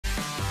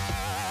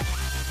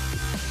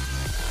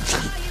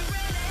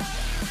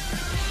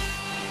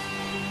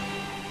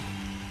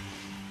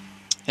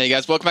Hey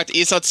guys, welcome back to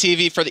ESL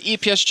TV for the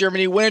EPS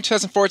Germany Winter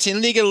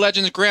 2014 League of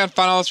Legends Grand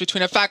Finals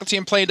between Faculty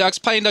and Playing Ducks.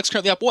 Playing Ducks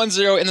currently up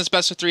 1-0 in this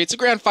best of 3. It's a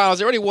Grand Finals.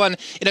 They already won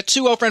in a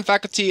 2-0 for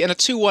Faculty and a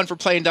 2-1 for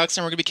Playing Ducks,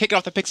 and we're going to be kicking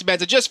off the Pixie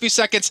Bands in just a few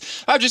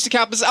seconds. I'm Jason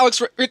Kappas,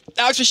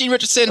 Alex Machine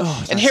Richardson,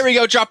 and here we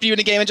go, drop you in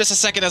the game in just a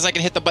second as I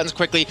can hit the buttons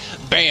quickly.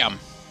 Bam!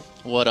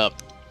 What up?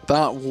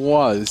 That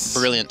was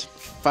brilliant.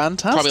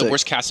 Fantastic. Probably the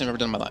worst casting I've ever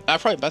done in my life.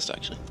 Probably best,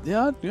 actually.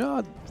 Yeah,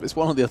 it's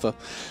one or the other.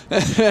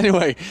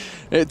 Anyway,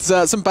 it's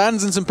some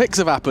bans and some picks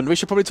have happened. We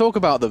should probably talk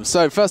about them.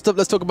 So first up,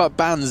 let's talk about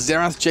bans.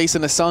 Xerath,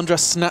 Jason, Lissandra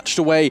snatched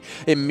away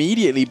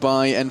immediately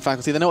by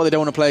Faculty. They know what they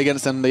don't want to play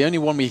against, and the only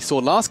one we saw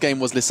last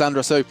game was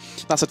Lissandra, so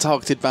that's a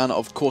targeted ban,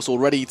 of course,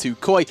 already to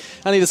Koi.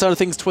 And either side of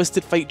things,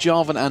 Twisted, Fate,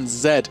 Jarvan, and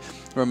Zed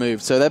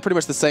removed. So they're pretty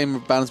much the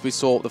same bans we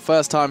saw the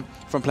first time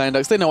from Playing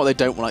Ducks. They know what they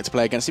don't like to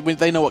play against.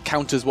 They know what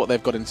counters what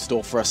they've got in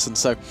store for us, and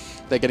so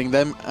they're getting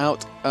them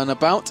out and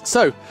about.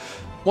 So,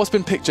 what's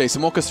been picked,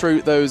 Jason? Walk us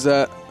through those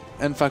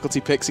Faculty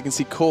picks. You can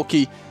see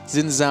Corki,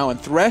 Xin Zhao, and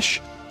Thresh.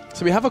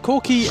 So we have a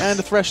Corki and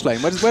a Thresh lane.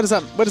 Where does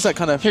that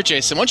kind of... Here,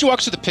 Jason, why don't you walk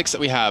us through the picks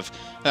that we have?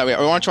 Or why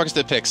don't you walk us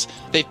through the picks?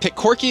 They've picked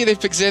Corki, they've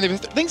picked Xin,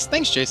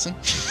 thanks, Jason.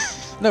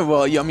 No,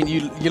 well, I mean,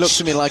 you looked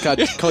at me like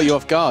I'd call you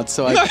off guard,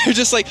 so I... No, you're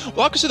just like,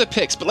 walk us through the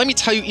picks, but let me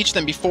tell you each of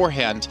them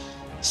beforehand,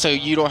 so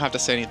you don't have to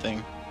say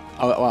anything.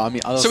 Oh, well, I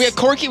mean... So we have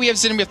Corki, we have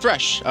Xin, and we have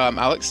Thresh,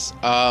 Alex.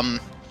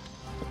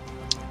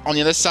 On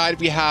the other side,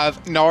 we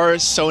have Gnar,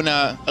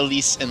 Sona,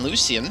 Elise, and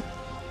Lucian.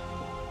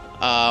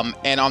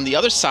 And on the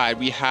other side,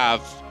 we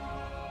have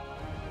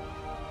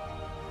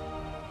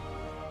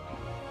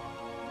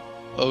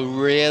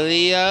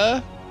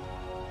Aurelia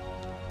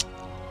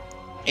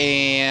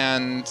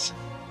and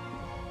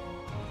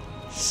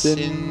Syndralia?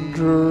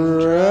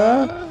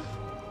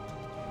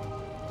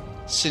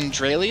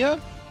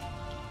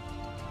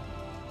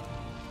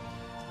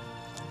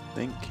 I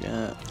think,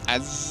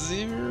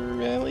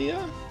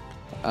 Azirelia?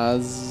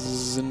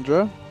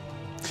 Azindra.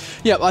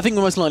 Yeah, I think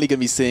we're most likely going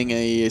to be seeing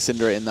a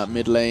Syndra in that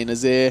mid lane.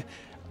 Azir,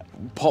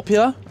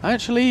 popular,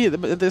 actually,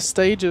 at this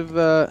stage of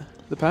the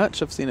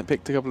patch. I've seen it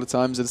picked a couple of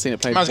times and seen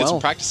it played well. Might get some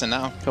practicing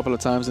now. A couple of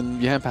times,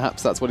 and yeah,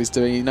 perhaps that's what he's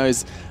doing. He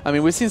knows. I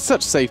mean, we've seen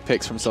such safe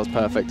picks from Cells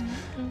Perfect.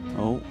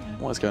 Oh,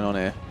 what's going on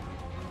here?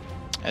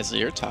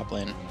 Azir, top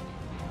lane.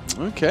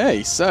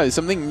 Okay, so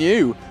something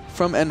new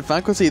from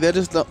Faculty. They're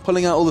just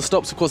pulling out all the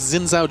stops. Of course,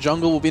 Xin Zhao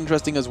jungle will be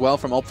interesting as well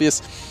from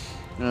Obvious.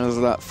 As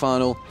that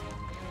final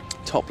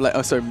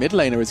mid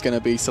laner is going to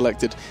be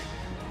selected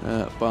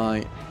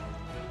by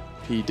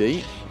PD.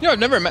 You know, I've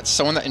never met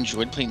someone that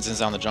enjoyed playing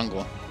Xin Zhao in the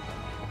jungle.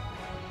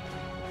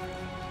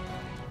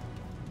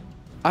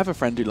 I have a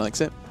friend who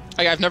likes it.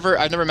 Like, I've never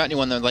met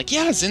anyone that's like,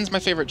 yeah, Zin's my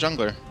favorite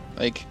jungler.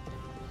 Like,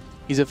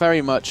 he's a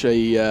very much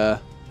a.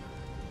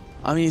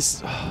 I mean,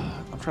 he's.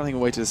 I'm trying to think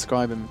of a way to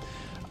describe him.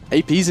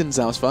 AP Xin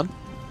Zhao's fun.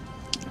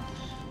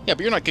 Yeah,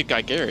 but you're not good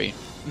guy Gary.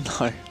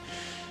 No.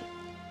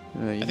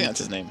 I think that's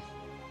his name.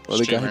 Well,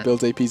 the guy who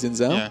builds AP Xin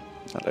Zhao? Yeah.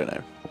 I don't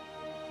know.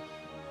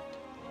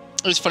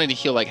 It was funny to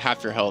heal like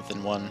half your health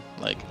in one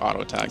like auto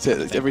attack.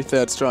 Every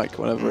third strike,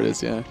 whatever it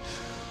is, yeah.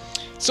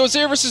 So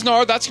Xerath versus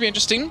Gnar, that's gonna be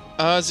interesting.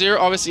 Xerath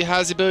obviously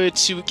has the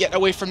ability to get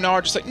away from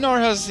Gnar, just like Gnar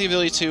has the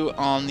ability to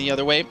on the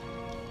other way.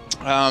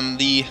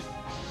 The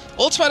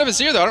ultimate of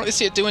Xerath, though, I don't really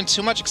see it doing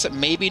too much except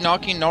maybe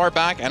knocking Gnar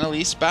back and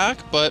Elise back,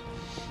 but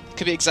it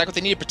could be exactly what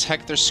they need to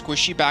protect their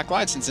squishy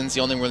backline since Zin's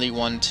the only really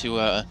one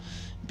to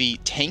be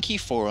tanky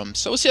for them.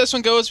 So we'll see how this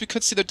one goes. We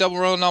could see the double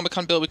Royal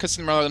Nomicon build, we could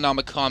see the Royal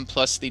Nomicon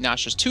plus the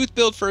Gnasher's Tooth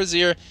build for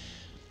Azir,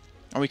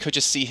 or we could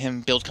just see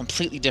him build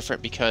completely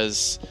different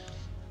because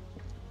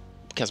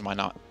why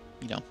not?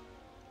 You know,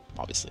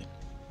 obviously.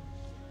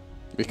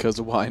 Because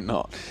why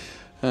not?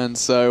 And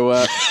so...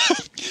 I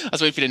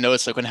was waiting for you to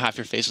notice like when half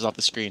your face was off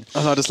the screen.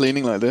 I'm not just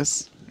leaning like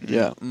this.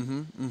 Yeah.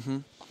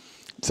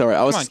 Sorry,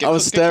 I was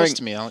staring... Get close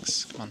to me,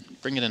 Alex. Come on,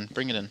 bring it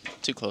in.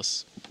 Too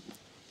close.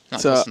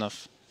 Not close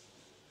enough.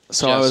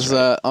 So I was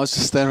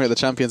just staring at the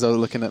champions. I was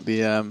looking at the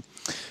Xin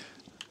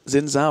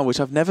Zhao, which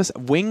I've never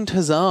Winged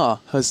Huzzah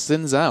has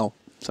Xin Zhao.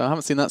 So I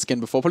haven't seen that skin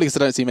before. Probably because I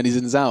don't see many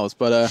Xin Zhaos,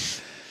 but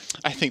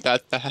I think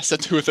that has to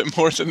do with it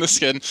more than the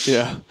skin.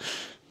 Yeah.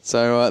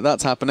 So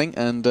that's happening,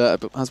 and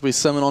as we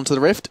summon onto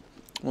the Rift,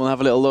 we'll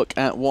have a little look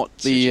at what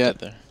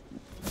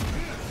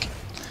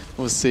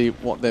we'll see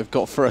what they've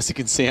got for us. You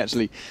can see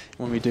actually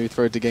when we do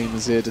throw to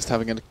gamers here, just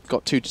having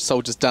got two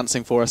soldiers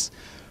dancing for us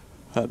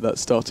at that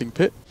starting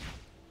pit.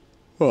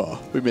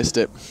 Oh, we missed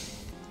it.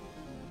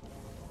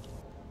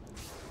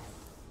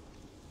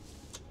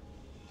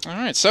 All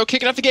right, so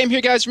kicking off the game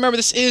here, guys. Remember,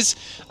 this is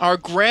our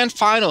grand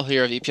final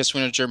here of EPS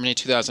Winter Germany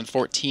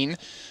 2014.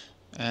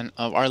 And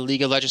of our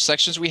League of Legends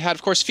sections, we had,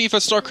 of course,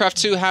 FIFA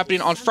StarCraft 2 happening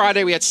on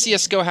Friday. We had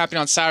CSGO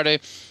happening on Saturday.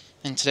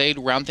 And today,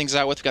 to round things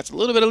out with, we got a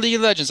little bit of League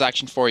of Legends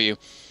action for you.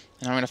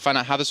 And I'm going to find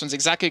out how this one's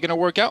exactly going to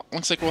work out.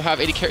 Looks like we'll have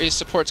 80 carry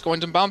supports going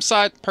to bomb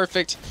side.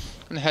 Perfect.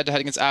 And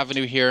head-to-head against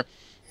Avenue here.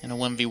 And a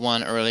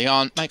 1v1 early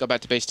on. Might go back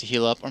to base to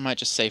heal up, or might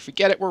just say,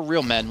 forget it, we're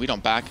real men. We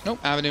don't back. Nope,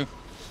 Avenue.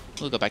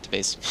 We'll go back to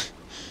base.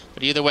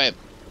 But either way,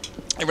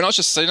 everyone else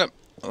just setting up,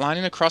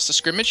 lining across the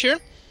scrimmage here.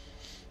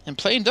 And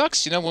playing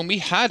Ducks, you know, when we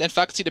had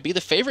Faculty to be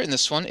the favorite in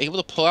this one,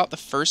 able to pull out the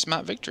first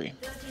map victory.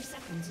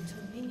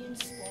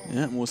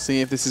 Yeah, we'll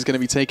see if this is going to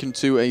be taken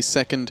to a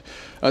second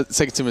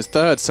to his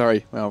third,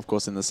 sorry. Well, of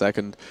course, in the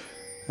second,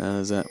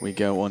 as we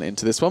go on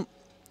into this one.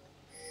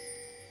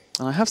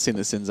 And I have seen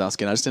the Xin Zhao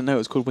skin, I just didn't know it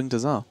was called Winged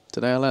Azar.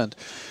 Today I learned.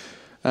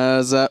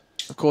 As, of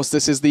course,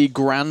 this is the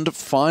grand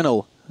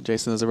final.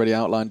 Jason has already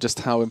outlined just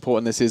how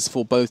important this is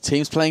for both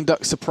teams. Playing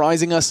Ducks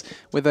surprising us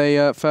with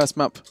a first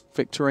map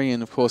victory,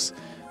 and of course,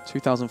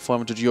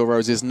 2,500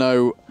 euros is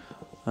no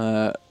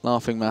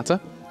laughing matter.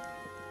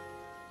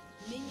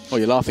 Well,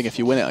 you're laughing if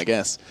you win it, I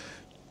guess.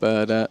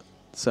 But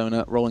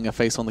Sona rolling her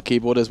face on the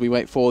keyboard as we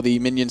wait for the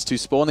minions to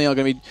spawn. They are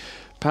going to be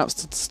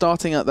perhaps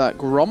starting at that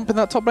Gromp in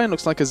that top lane.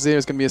 Looks like Azir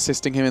is going to be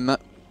assisting him in that.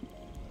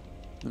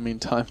 In the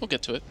meantime. We'll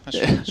get to it.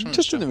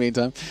 Just in the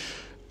meantime.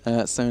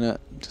 Sona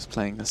just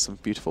playing some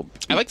beautiful...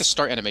 I like the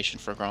start animation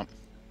for Gromp.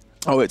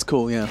 Oh, it's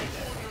cool, yeah.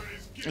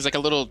 There's like a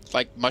little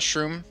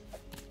mushroom.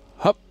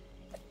 Hup.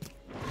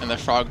 And the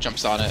frog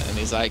jumps on it and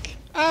he's like,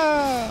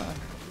 ah!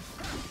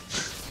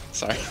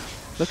 Sorry.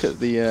 Look at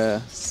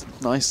the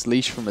nice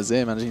leash from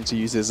Azir, managing to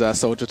use his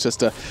soldier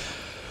just to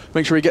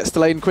make sure he gets to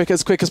lane quick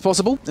as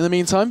possible. In the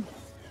meantime,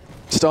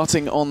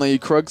 starting on the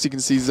Krugs, you can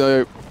see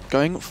Zoe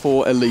going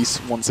for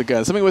Elise once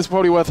again. Something that's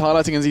probably worth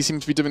highlighting as he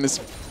seems to be doing this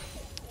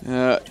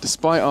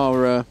despite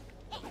our...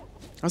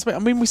 I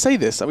mean, we say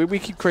this, we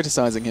keep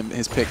criticizing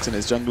his picks and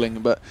his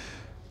jungling, but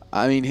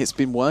I mean, it's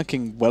been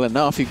working well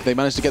enough. They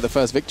managed to get the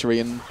first victory,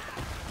 and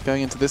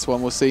going into this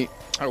one, we'll see.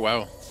 Oh,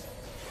 wow.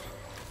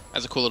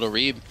 That's a cool little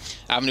read.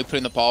 Avenue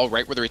putting the ball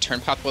right where the return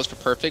path was for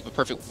Perfect, but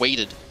Perfect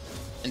waited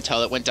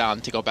until it went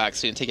down to go back,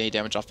 so he didn't take any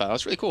damage off that. That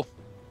was really cool.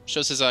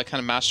 Shows his kind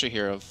of mastery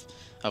here of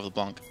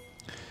LeBlanc.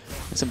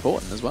 It's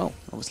important as well.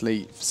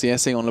 Obviously,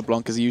 CSing on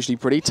LeBlanc is usually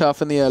pretty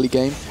tough in the early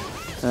game.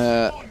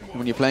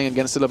 When you're playing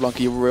against a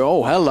LeBlanc,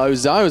 oh, hello,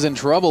 Zio's in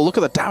trouble. Look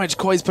at the damage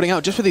Koi's putting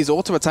out just with these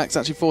auto attacks,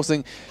 actually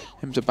forcing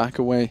him to back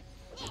away.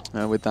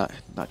 With that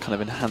kind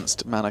of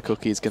enhanced mana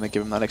cookie is going to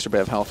give him that extra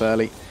bit of health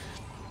early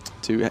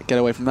to get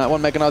away from that one.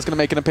 Mega Knight's going to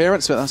make an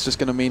appearance, but that's just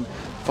going to mean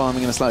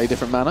farming in a slightly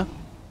different manner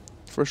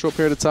for a short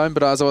period of time.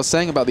 But as I was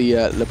saying about the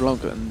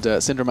LeBlanc and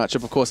Syndra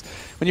matchup, of course,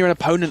 when you're an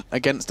opponent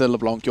against a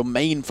LeBlanc, your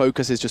main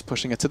focus is just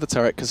pushing her to the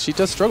turret, because she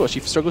does struggle.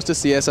 She struggles to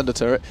CS under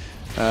turret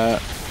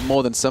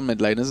more than some mid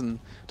laners, and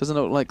doesn't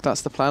look like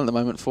that's the plan at the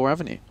moment for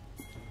Avenue.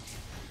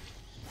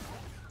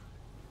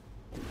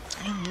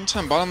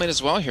 Meantime, bottom lane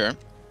as well here.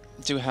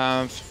 Do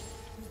have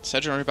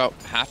Cedric only about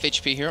half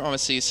HP here.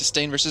 Obviously,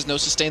 sustain versus no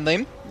sustain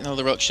lane. You know,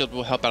 the Relic Shield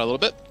will help out a little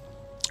bit.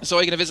 So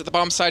I'm going to visit the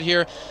bottom side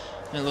here.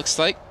 And it looks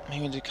like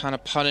maybe to kind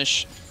of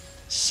punish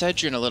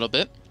Cedric a little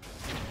bit.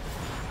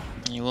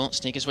 And he won't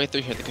sneak his way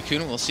through here. The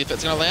Cocoon, we'll see if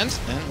it's going to land.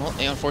 And, well,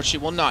 they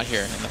unfortunately will not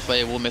here. And the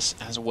Flay will miss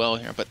as well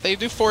here. But they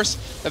do force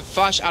the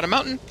Flash out of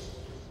Mountain.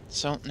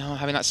 So now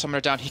having that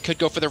summoner down, he could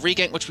go for the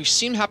regank, which we've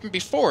seen happen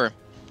before.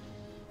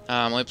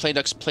 When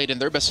Playducks played in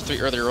their best of 3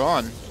 earlier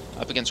on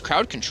up against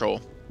Crowd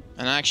Control.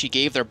 And actually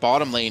gave their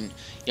bottom lane,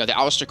 you know, the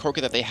Alistair Corki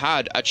that they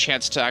had, a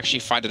chance to actually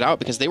fight it out,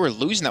 because they were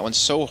losing that one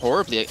so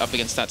horribly up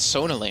against that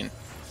Sona lane.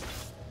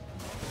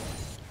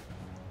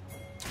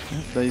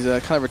 These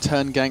kind of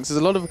return ganks. There's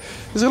a lot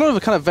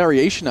of kind of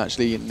variation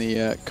actually in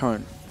the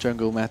current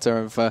jungle meta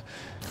of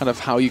kind of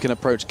how you can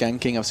approach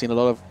ganking. I've seen a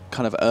lot of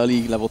kind of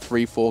early level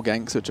 3-4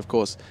 ganks, which of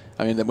course,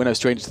 I mean, we're no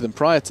stranger to them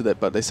prior to that,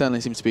 but they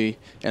certainly seem to be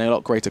in a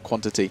lot greater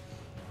quantity.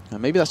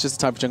 Maybe that's just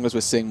the type of junglers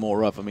we're seeing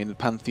more of. I mean, the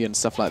Pantheon,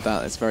 stuff like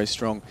that, it's very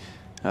strong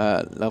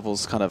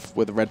levels kind of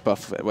with the red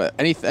buff.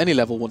 Any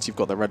level once you've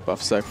got the red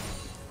buff, so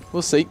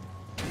we'll see.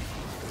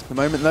 At the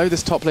moment, though,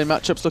 this top lane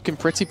matchup's looking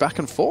pretty back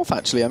and forth,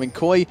 actually. I mean,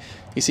 Koi,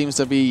 he seems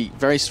to be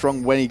very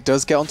strong when he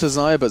does get onto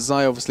Xayah, but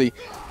Xayah obviously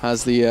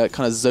has the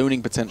kind of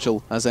zoning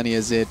potential, as any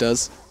Azir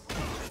does.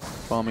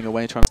 Farming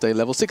away, trying to stay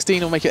level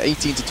 16, will make it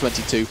 18 to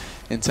 22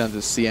 in terms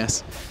of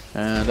CS.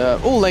 And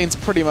all lanes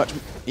pretty much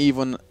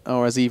even,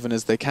 or as even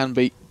as they can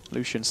be.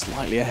 Lucian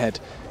slightly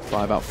ahead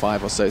by about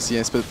 5 or so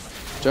CS, but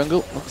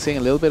jungle, seeing a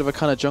little bit of a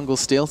kind of jungle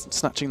steal,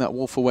 snatching that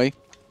wolf away.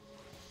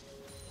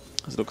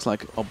 As it looks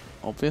like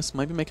obvious,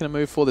 maybe making a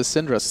move for this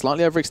Syndra,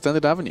 slightly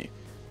overextended Avenue.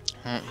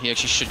 He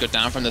actually should go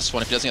down from this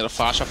one if he doesn't get a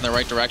flash off in the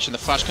right direction. The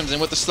flash comes in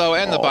with the slow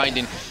and the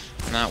binding,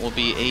 and that will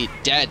be a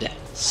dead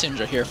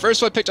Syndra here.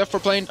 First one picked up for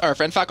playing our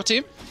friend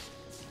Faculty.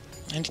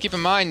 And to keep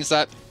in mind is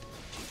that,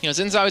 you know,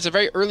 Xin Zhao is a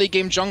very early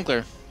game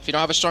jungler. If you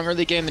don't have a strong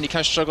early game, then you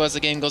kind of struggle as the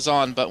game goes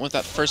on. But with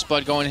that first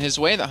blood going his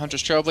way, that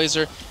Hunter's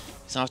Trailblazer,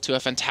 he's off to a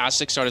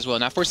fantastic start as well.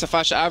 Now, force the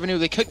Flash Avenue,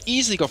 they could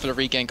easily go for the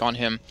regank on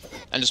him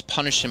and just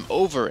punish him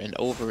over and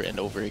over and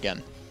over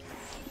again.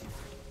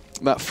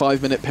 That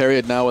 5-minute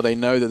period now where they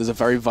know that there's a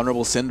very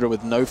vulnerable Syndra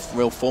with no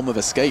real form of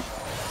escape.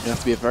 You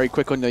have to be very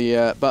quick on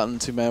the button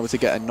to be able to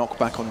get a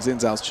knockback on Xin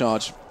Zhao's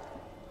charge.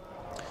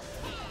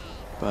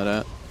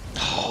 But,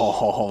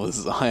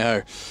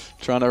 Zio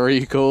trying to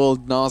recall.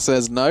 Nar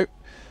says no.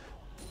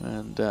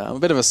 And I'm a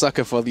bit of a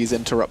sucker for these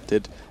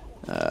interrupted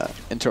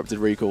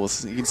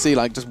recalls. You can see,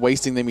 like, just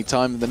wasting them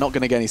time. They're not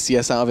going to get any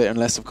CS out of it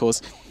unless, of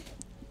course,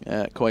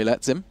 Koi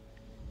lets him.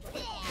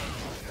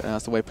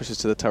 as the way pushes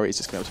to the turret, he's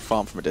just going to be able to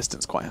farm from a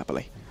distance quite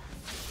happily.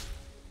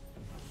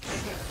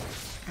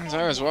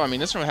 Zyra as well. I mean,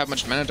 doesn't really have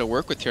much mana to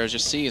work with here, as you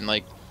see. And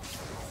like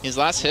his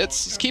last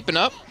hits, he's keeping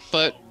up,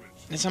 but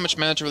he doesn't have much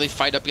mana to really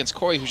fight up against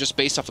Corey, who's just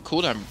based off a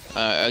cooldown,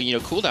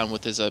 cooldown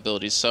with his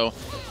abilities. So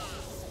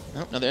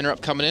another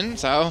interrupt coming in.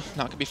 Zao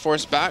not gonna be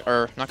forced back,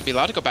 or not gonna be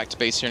allowed to go back to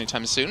base here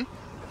anytime soon.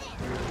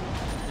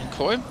 And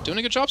Koi doing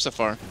a good job so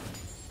far.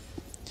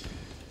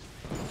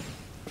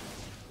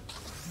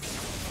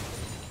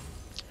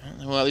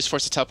 Well, at least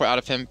force the teleport out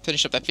of him.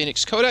 Finish up that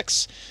Phoenix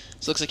Codex.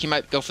 So it looks like he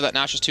might go for that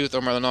Nash's Tooth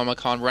or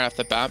Merlinomicon right off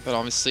the bat, but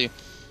obviously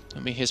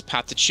it'll be his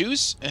path to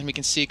choose. And we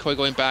can see Koi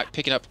going back,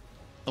 picking up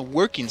the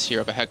workings here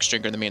of a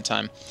Hexdrinker in the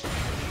meantime.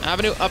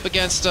 Avenue up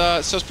against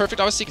So's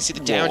Perfect. Obviously, you can see the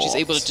damage he's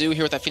able to do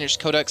here with that Phoenix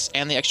Codex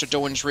and the extra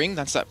Doran's Ring.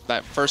 That's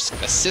that first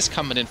assist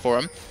coming in for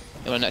him.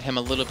 It'll net him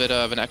a little bit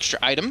of an extra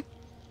item.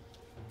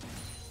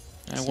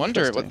 I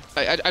wonder,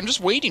 I'm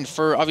just waiting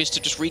for Obvious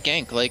to just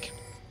regank. Like,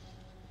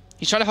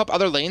 he's trying to help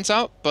other lanes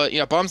out, but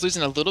Bomb's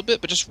losing a little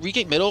bit, but just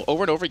regank middle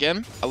over and over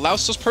again.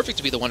 Allows So's Perfect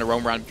to be the one to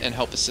roam around and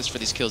help assist for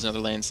these kills in other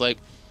lanes. Like,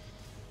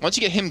 once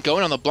you get him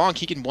going on the Blanc,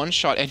 he can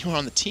one-shot anyone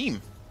on the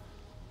team.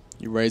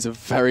 You raise a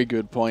very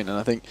good point, and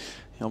I think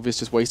Obvious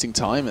just wasting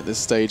time at this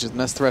stage.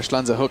 Unless Thresh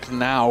lands a hook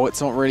now,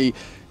 it's not really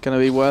going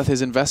to be worth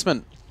his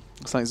investment.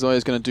 Looks like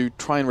Zoya's going to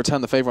try and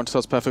return the favor onto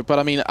So's Perfect, but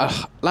I mean,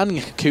 landing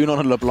a Cocoon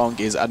on a LeBlanc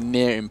is a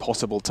near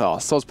impossible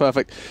task. So's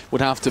Perfect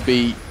would have to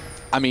be,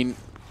 I mean,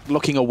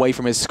 looking away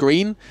from his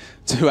screen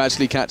to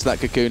actually catch that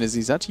Cocoon, as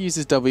he's actually used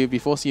his W, be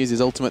forced to use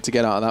his ultimate to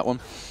get out of that one.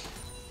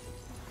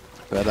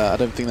 But I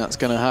don't think that's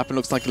going to happen.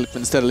 Looks like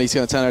instead Elise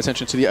going to turn her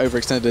attention to the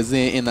overextended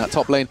Azir in that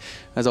top lane,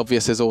 as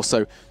Obvious is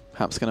also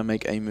perhaps going to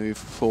make a move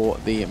for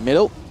the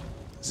middle.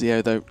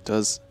 Zio, though,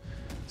 does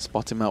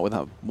spot him out with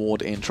that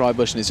ward in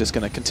Tribush, and is just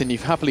going to continue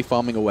happily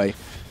farming away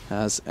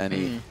as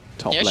any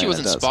top laner does. He actually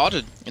wasn't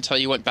spotted until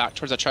you went back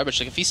towards that Tribush.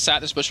 Like, if he sat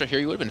this bush right here,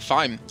 he would have been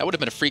fine. That would have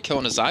been a free kill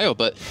on a Zio,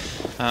 but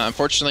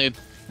unfortunately,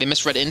 they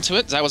misread into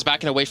it. Zio was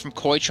backing away from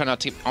Koi, trying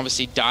not to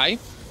obviously die.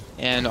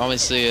 And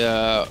obviously,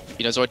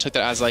 Zoe took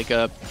that as like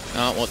a,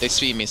 well, they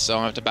speed me, so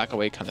I have to back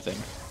away kind of thing.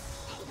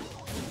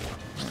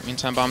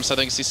 Meantime, Bomb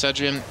Southern, you can see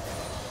Cedrian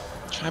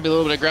trying to be a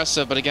little bit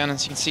aggressive, but again,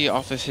 as you can see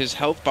off of his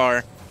health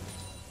bar,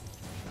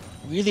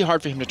 really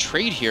hard for him to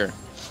trade here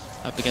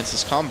up against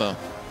this combo.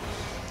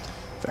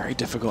 Very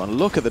difficult. And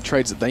look at the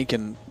trades that they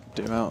can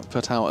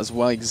put out as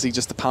well. You can see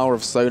just the power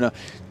of Sona.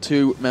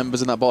 Two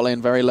members in that bot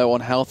lane very low on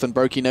health, and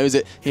Brokey knows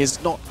it. He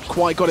has not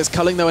quite got his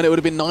culling though, and it would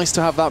have been nice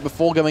to have that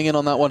before going in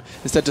on that one.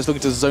 Instead, just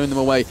looking to zone them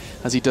away,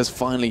 as he does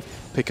finally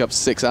pick up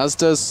 6, as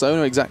does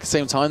Sona exact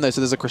same time though.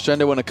 So there's a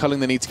crescendo and a culling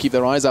they need to keep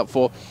their eyes out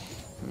for.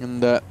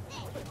 And in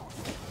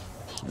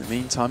the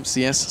meantime,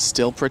 CS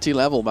still pretty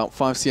level. About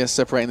 5 CS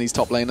separating these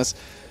top laners.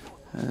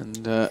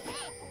 And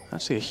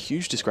actually a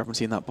huge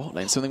discrepancy in that bot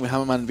lane. Something we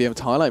haven't been able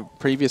to highlight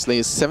previously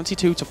is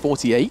 72 to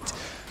 48.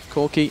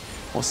 Corki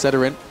or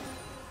Cedrian.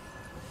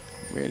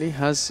 Really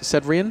has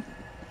Cedrian?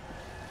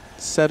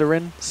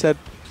 Cedrian?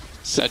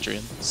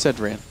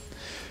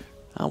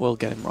 I will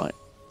get him right.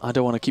 I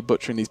don't want to keep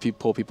butchering these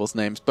poor people's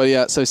names. But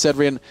yeah, so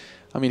Cedrian,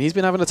 I mean, he's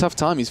been having a tough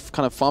time. He's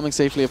kind of farming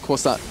safely. Of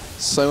course, that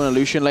Sona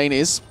Lucian lane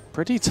is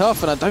pretty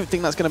tough, and I don't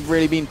think that's going to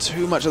really mean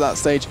too much at that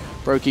stage.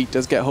 Brokey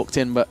does get hooked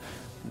in, but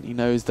he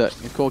knows that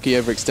if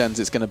Corki overextends,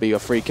 it's going to be a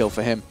free kill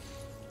for him.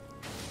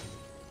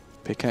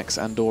 Pickaxe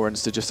and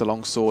Doran's to just a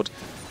long sword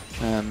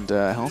and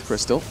health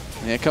crystal.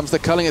 Here comes the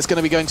culling. It's going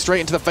to be going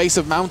straight into the face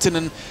of Mountain,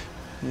 and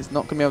he's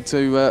not going to be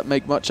able to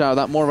make much out of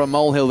that. More of a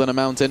molehill than a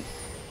mountain,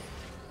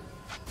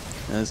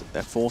 as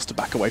they're forced to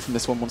back away from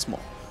this one once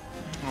more.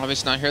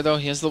 Obviously not here though.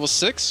 He has level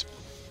 6.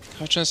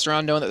 Confidence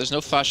around, knowing that there's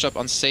no flash up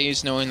on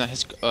Saze, knowing that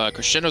his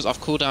Crescendo's off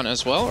cooldown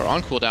as well, or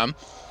on cooldown.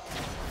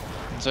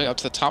 So up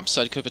to the top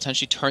side, could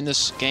potentially turn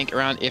this gank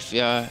around if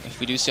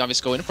we do see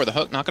Obvious go in for the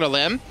hook. Not going to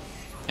land.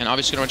 And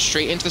Obvious going to run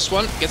straight into this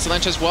one. Gets the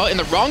launch as well in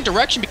the wrong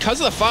direction because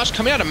of the flash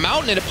coming out of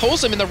Mountain, and it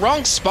pulls him in the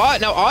wrong spot.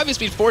 Now Obvious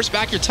being forced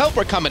back. Your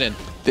teleport coming in.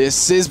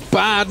 This is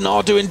bad.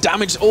 Gnar doing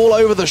damage all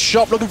over the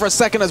shop. Looking for a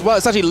second as well.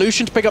 It's actually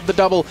Lucian to pick up the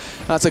double.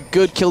 That's a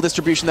good kill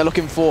distribution they're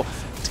looking for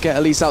to get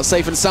Elise out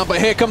safe and sound. But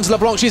here comes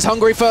LeBlanc. She's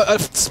hungry for a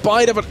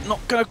spider, but not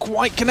going to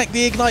quite connect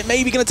the ignite.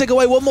 Maybe going to take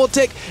away one more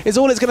tick is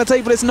all it's going to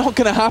take, but it's not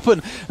going to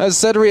happen, as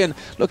Cedrian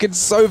looking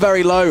so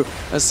very low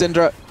as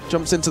Syndra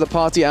jumps into the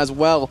party as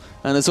well.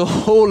 And as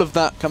all of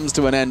that comes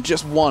to an end,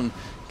 just one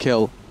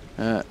kill.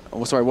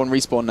 One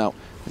respawn now.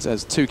 It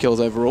says 2 kills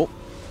overall.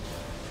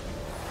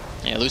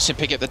 Yeah, Lucian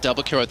pick up the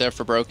double kill right there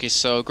for Brokey,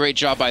 so great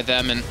job by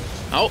them. And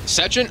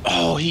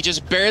Cedrian, he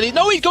just barely,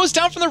 no, he goes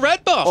down from the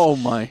red buff. Oh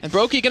my. And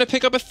Brokey gonna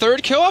pick up a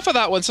 3rd kill off of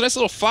that one. So nice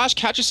little flash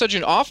catches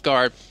Cedrian off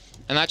guard,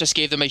 and that just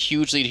gave them a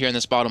huge lead here in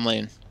this bottom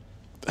lane.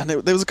 And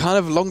it was kind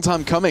of a long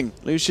time coming.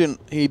 Lucian,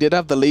 he did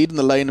have the lead in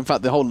the lane. In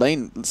fact, the whole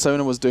lane,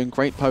 Sona was doing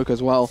great poke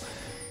as well.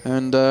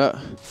 And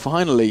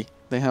finally,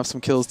 they have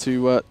some kills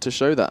to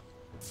show that.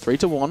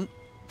 3-1,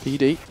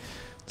 PD.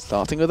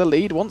 Starting with a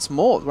lead once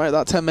more, right at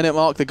that 10-minute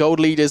mark. The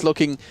gold lead is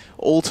looking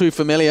all too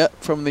familiar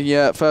from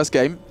the first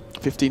game.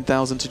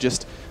 15,000 to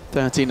just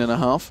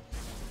 13.5.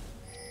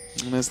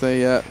 And as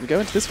they go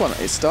into this one,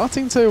 it's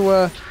starting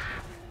to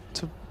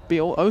be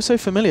oh so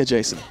familiar,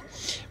 Jason.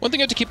 One thing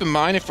you have to keep in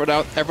mind, if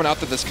everyone out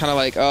there that's kind of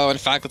like, oh, in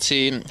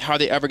Faculty, how are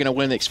they ever going to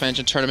win the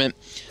expansion tournament?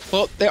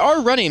 Well, they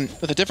are running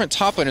with a different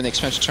top laner in the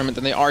expansion tournament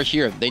than they are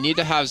here. They need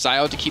to have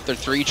Zio to keep their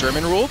 3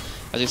 German rule.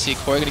 As you see,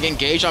 Koi going to get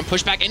engaged on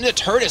pushback into the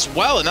turret as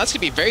well, and that's going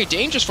to be very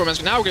dangerous for him.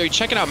 As now we're going to be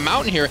checking out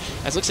Mountain here,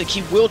 as it looks like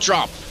he will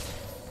drop.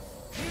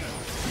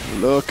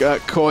 Look at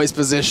Koi's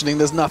positioning.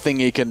 There's nothing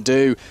he can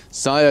do.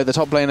 Zio, the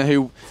top laner,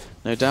 who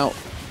no doubt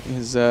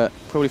is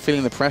probably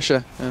feeling the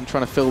pressure and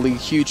trying to fill the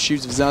huge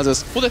shoes of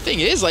Xaxus. Well, the thing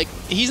is, like,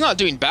 he's not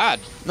doing bad.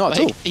 Not at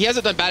all. He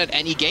hasn't done bad at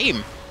any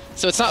game.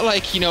 So it's not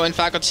like, you know, in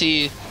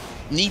Faculty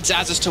need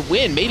Xaxus to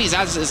win. Maybe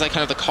Xaxus is like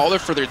kind of the caller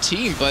for their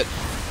team, but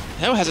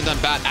Hell hasn't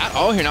done bad at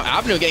all here. Now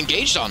Avenue getting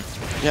engaged on.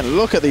 Yeah,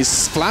 look at these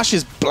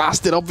splashes.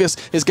 Blasted Obvious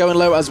is going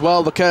low as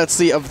well. The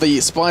courtesy of the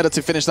Spider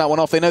to finish that one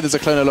off. They know there's a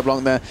clone of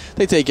LeBlanc there.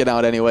 They take it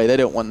out anyway. They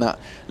don't want that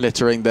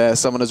littering there.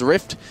 Summoner's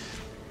Rift.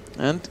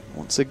 And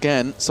once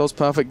again, Souls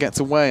Perfect gets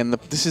away. And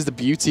this is the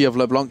beauty of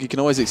LeBlanc. You can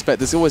always expect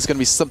there's always going to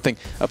be something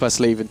up her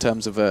sleeve in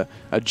terms of a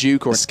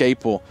juke or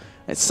escape. Or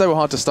it's so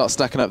hard to start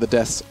stacking up the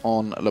deaths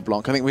on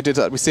LeBlanc. I think we did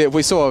that.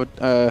 We saw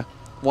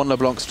one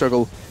LeBlanc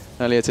struggle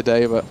earlier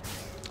today, but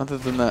other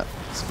than that,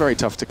 it's very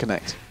tough to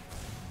connect.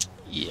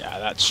 Yeah,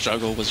 that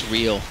struggle was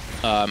real.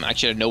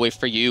 Actually, had no way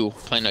for you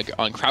playing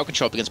on crowd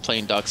control up against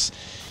Playing Ducks.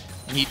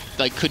 He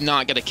could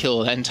not get a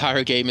kill the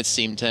entire game, it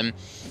seemed to him.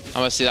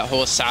 Obviously, that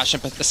whole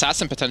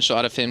assassin potential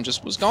out of him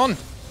just was gone.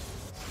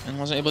 And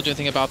wasn't able to do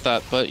anything about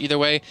that. But either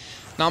way,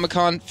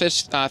 Namicon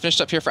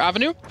finished up here for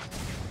Avenue.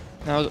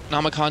 Now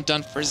Namicon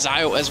done for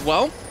Zio as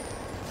well.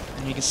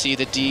 And you can see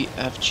the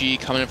DFG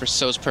coming in for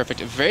Souls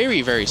Perfect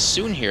very, very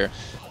soon here.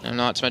 And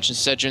not to mention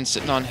Cedrin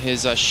sitting on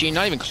his Sheen,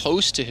 not even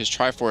close to his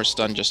Triforce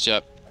done just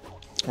yet.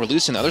 We're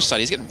loose on the other side.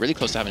 He's getting really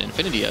close to having an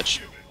Infinity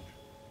Edge.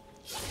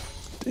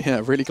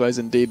 Yeah, really close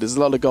indeed. There's a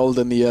lot of gold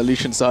in the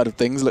Lucian side of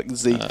things. Look and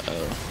see.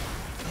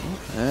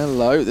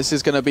 Hello, this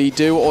is going to be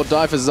do or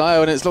die for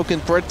Zio, and it's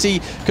looking pretty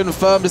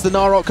confirmed as the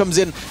Narok comes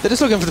in. They're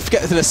just looking to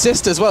get an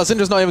assist as well.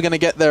 Syndra's not even going to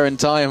get there in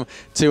time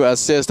to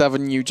assist.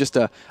 Avenue just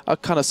a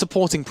kind of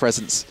supporting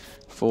presence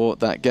for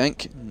that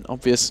gank.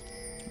 Obvious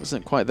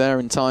wasn't quite there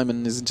in time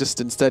and is just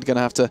instead going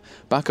to have to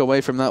back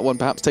away from that one,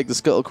 perhaps take the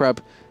Scuttle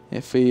Crab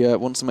if he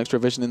wants some extra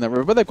vision in that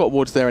river. But they've got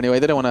water there anyway.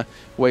 They don't want to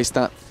waste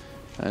that.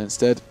 And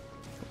instead,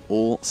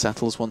 all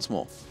settles once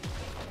more.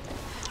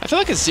 I feel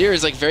like Azir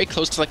is very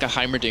close to a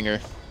Heimerdinger.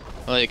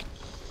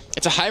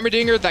 It's a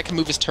Heimerdinger that can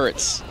move his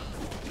turrets.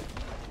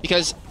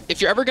 Because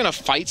if you're ever going to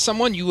fight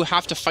someone, you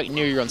have to fight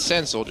near your own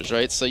Sand Soldiers,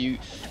 right? So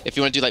if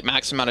you want to do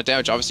max amount of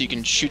damage, obviously you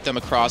can shoot them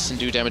across and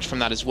do damage from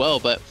that as well,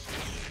 but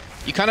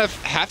you kind of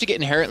have to get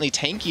inherently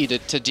tanky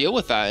to deal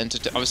with that and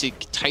to obviously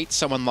tight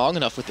someone long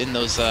enough within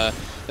those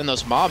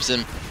mobs.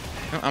 And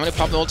I'm going to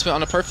pop the ultimate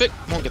on a perfect,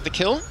 won't get the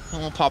kill,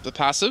 and we'll pop the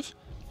passive.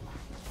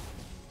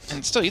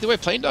 And still, either way,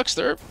 Playing Ducks,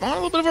 they're on a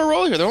little bit of a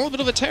roll here. They're on a little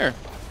bit of a tear.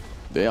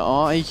 They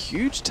are a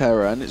huge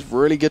terror, and it's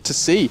really good to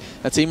see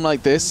a team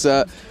like this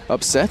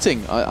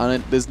upsetting.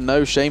 And there's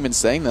no shame in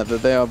saying that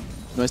they are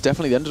most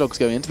definitely the underdogs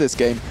going into this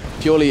game.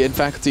 Purely in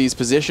Faculty's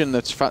position,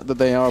 the fact that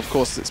they are, of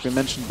course, it's been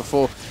mentioned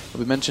before,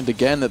 it'll be mentioned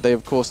again, that they,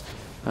 of course,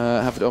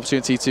 have the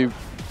opportunity to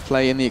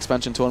play in the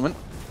expansion tournament.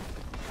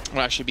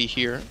 We'll actually be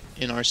here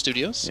in our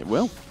studios. It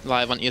will.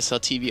 Live on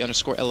ESL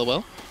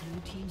TV_LOL.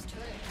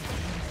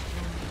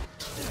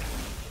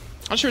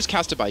 I'm not sure it's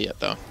casted by yet,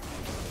 though.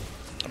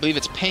 I believe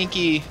it's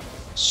Panky,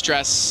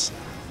 Stress,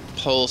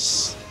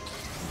 Pulse,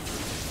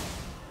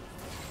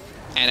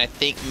 and I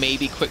think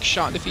maybe Quick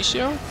Shot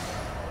Deficio.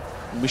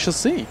 We shall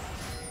see.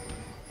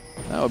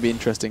 That would be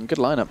interesting. Good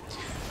lineup.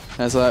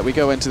 As we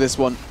go into this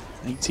one,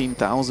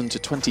 18,000 to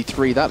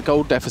 23. That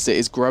gold deficit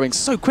is growing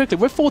so quickly.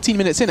 We're 14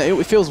 minutes in.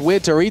 It feels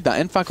weird to read that.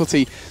 In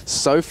Faculty,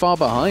 so far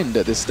behind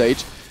at this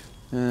stage.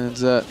 And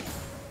it's going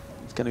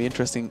to be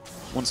interesting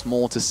once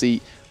more to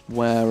see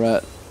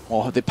where,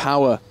 or the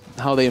power,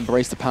 how they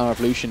embrace the power of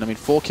Lucian. I mean,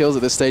 4 kills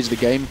at this stage of the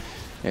game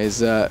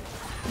is not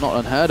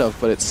unheard of,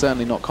 but it's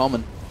certainly not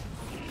common,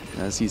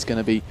 as he's going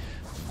to be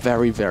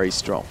very, very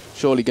strong.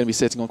 Surely going to be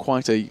sitting on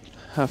quite a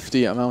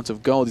hefty amount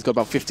of gold. He's got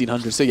about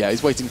 1,500, so yeah,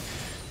 he's waiting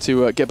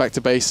to get back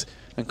to base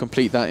and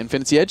complete that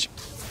Infinity Edge.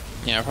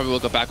 Yeah, probably will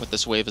go back with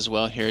this wave as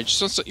well here.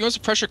 He wants to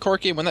pressure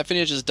Corki, and when that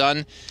Infinity Edge is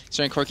done,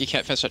 considering Corki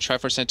can't finish that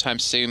Triforce anytime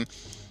soon,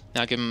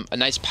 now give him a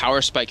nice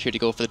power spike here to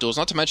go for the duels.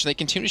 Not to mention they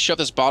continue to shove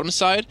this bottom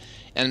side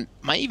and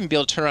might even be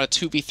able to turn around a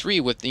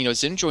 2v3 with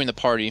Xin joining the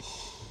party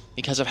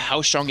because of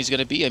how strong he's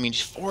going to be. I mean,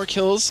 4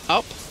 kills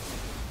up,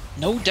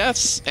 no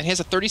deaths, and he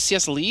has a 30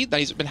 CS lead that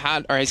he's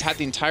had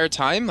the entire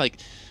time.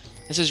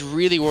 This is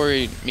really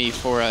worrying me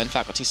for in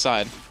Faculty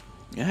side.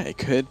 Yeah, it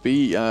could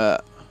be.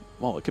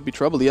 Well, it could be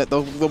trouble. Yeah,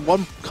 the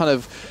one kind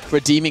of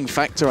redeeming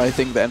factor I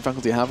think that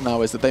Faculty have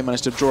now is that they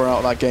managed to draw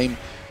out that game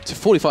to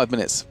 45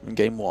 minutes in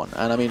game 1.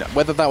 And I mean,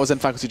 whether that was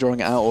Faculty drawing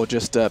it out or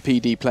just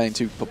PD playing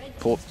too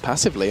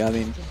passively, I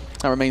mean,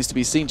 that remains to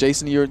be seen.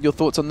 Jason, your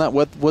thoughts on that?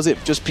 Was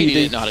it just PD? PD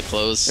didn't know how to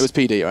close. It was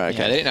PD, all right,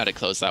 okay. Yeah, they didn't know how to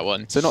close that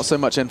one. So not so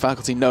much end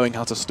faculty knowing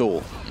how to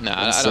stall. No,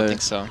 I don't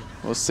think so.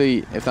 We'll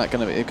see if that's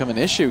going to become an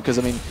issue, because,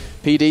 I mean,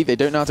 PD, they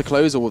don't know how to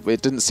close, or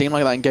it didn't seem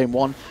like that in Game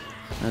 1.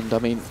 And, I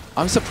mean,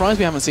 I'm surprised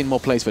we haven't seen more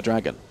plays for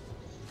Dragon.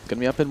 Going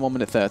to be up in 1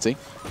 minute 30.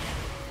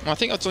 Well, I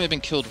think it's only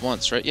been killed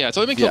once, right? Yeah, it's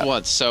only been killed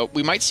once, so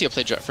we might see a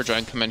play for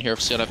Dragon come in here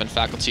for CLF and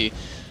faculty.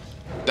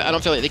 But I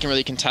don't feel like they can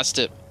really contest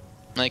it.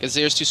 Like,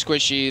 Azir's too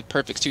squishy,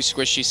 Perfect's too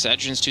squishy,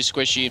 Sedrin's too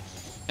squishy,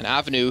 and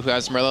Avenue, who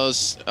has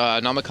Morello's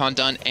Nomicon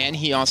done, and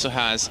he also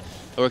has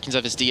the workings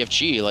of his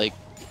DFG. Like,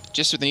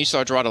 just with the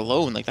Nisar Gerard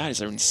alone, like, that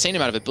is an insane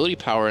amount of ability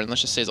power, and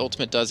let's just say his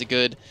ultimate does a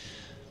good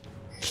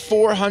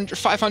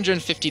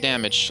 550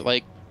 damage.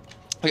 Like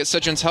at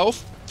Sedrin's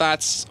health,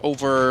 that's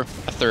over a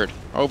third.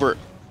 Over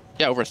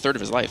a third of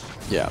his life.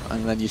 Yeah,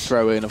 and then you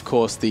throw in, of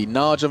course, the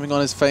Gnar jumping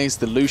on his face,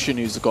 the Lucian,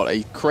 who's got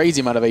a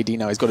crazy amount of AD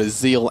now. He's got his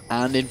Zeal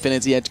and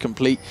Infinity Edge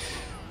complete.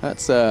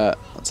 That's a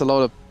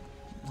lot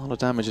of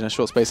damage in a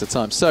short space of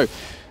time. So,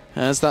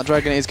 as that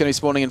Dragon is going to be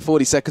spawning in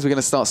 40 seconds, we're going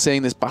to start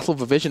seeing this battle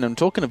for Vision. And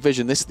talking of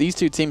Vision, these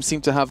two teams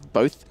seem to have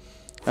both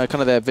kind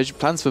of their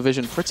plans for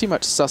Vision pretty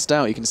much sussed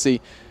out. You can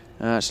see,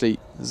 actually,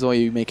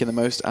 Zoyu making the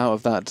most out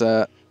of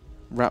that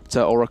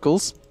Raptor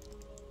Oracles.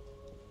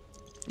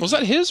 Was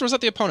that his or was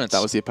that the opponent's?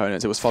 That was the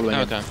opponent's. It was following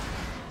him. Okay.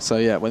 So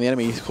yeah, when the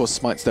enemy, of course,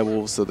 smites their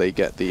walls, so they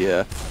get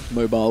the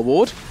mobile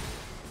ward,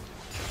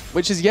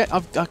 which is yet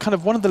kind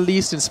of one of the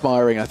least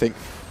inspiring, I think,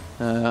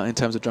 in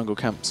terms of jungle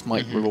camp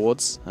smite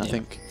rewards. I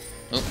think.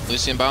 Oh,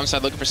 Lucian bottom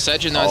side looking for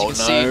Sedrin, though, as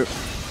you can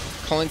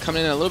see. Cullen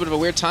coming in at a little bit of a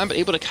weird time, but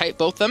able to kite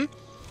both them.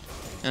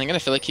 And I'm going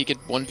to feel like he could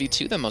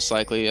 1v2 them, most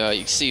likely. You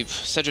can see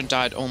Sedrin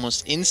died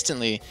almost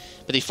instantly,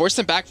 but they forced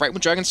them back right when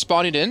Dragon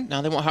spawning in.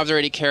 Now they won't have their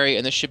AD carry,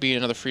 and this should be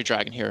another free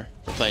Dragon here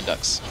for Playing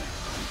Ducks.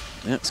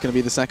 Yeah, it's going to be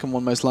the second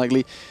one, most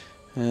likely,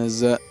 as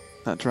that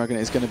Dragon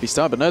is going to be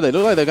started. But no, they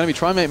look like they're going to be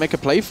trying to make a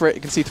play for it.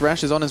 You can see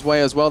Thresh is on his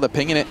way as well. They're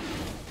pinging it.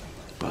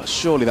 But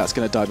surely that's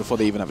going to die before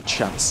they even have a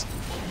chance.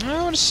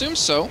 I would assume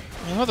so.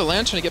 I know the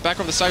Lantern to get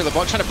back over the side of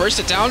LeBlanc, trying to burst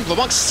it down.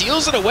 LeBlanc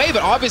seals it away,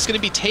 but obviously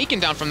going to be taken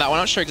down from that one.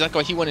 I'm not sure exactly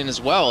why he went in as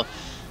well.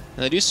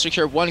 And they do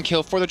secure one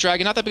kill for the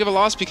Dragon. Not that big of a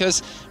loss,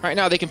 because right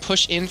now they can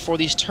push in for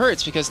these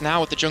turrets, because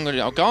now with the jungle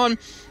now gone,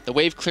 the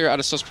wave clear out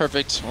of So's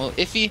Perfect, well,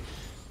 iffy.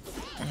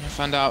 I'm going to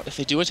find out if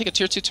they do want to take a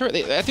tier 2 turret.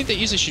 I think they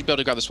usually should be able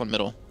to grab this one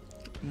middle.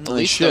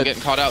 Elise still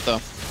getting caught out, though.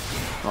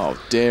 Oh,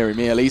 dearie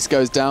me. Elise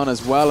goes down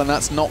as well, and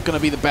that's not going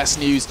to be the best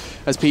news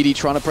as PD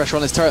trying to pressure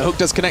on this turret. Hook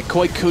does connect.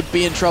 Koi could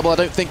be in trouble. I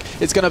don't think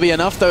it's going to be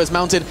enough, though, as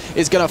Mountain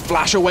is going to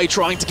flash away,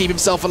 trying to keep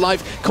himself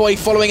alive. Koi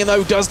following in,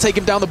 though, does take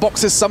him down. The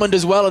box is summoned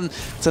as well, and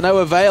to no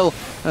avail,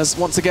 as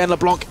once again,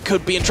 LeBlanc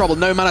could be in trouble.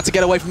 No mana to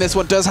get away from this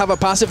one. Does have a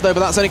passive, though, but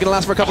that's only going to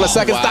last for a couple of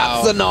seconds.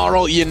 Wow. That's the Gnar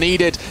ult you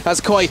needed, as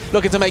Koi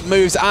looking to make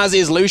moves, as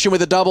is Lucian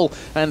with a double.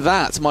 And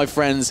that, my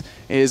friends,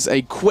 is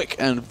a quick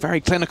and very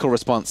clinical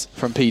response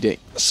from PD.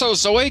 So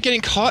Zoe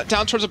getting caught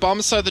down towards the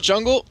bottom side of the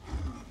jungle.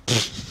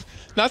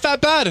 Not that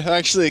bad,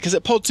 actually, because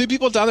it pulled two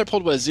people down there,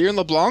 pulled Azir and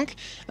LeBlanc,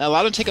 and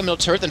allowed them to take a middle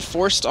turret, then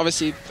forced,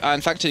 obviously,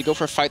 in fact, to go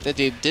for a fight that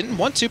they didn't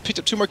want to, picked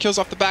up 2 more kills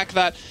off the back of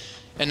that,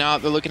 and now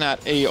they're looking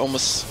at a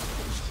almost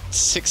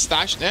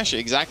 6,000, actually,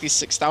 exactly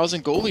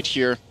 6,000 gold lead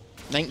here,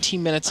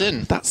 19 minutes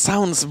in. That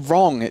sounds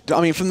wrong.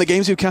 I mean, from the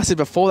games we've casted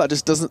before, that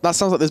just doesn't, that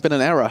sounds like there's been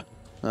an error.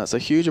 That's a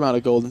huge amount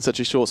of gold in such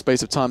a short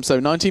space of time. So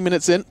 19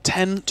 minutes in,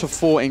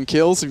 10-4 in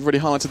kills. We've already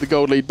highlighted the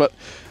gold lead, but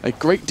a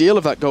great deal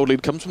of that gold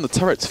lead comes from the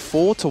turrets,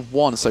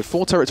 4-1. So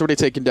 4 turrets already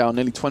taken down,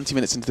 nearly 20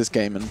 minutes into this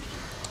game. And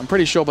I'm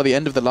pretty sure by the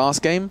end of the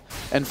last game,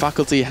 End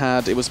Faculty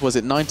had, was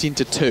it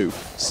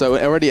 19-2?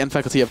 So already End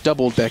Faculty have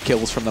doubled their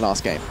kills from the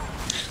last game.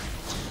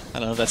 I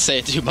don't know if that's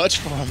saying too much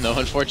for them, though,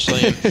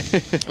 unfortunately.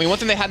 I mean, one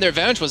thing they had in their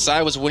advantage was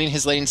Zai was winning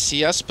his lane in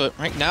CS, but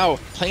right now,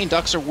 Playing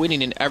Ducks are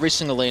winning in every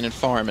single lane in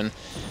farm, and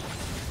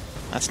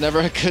that's never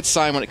a good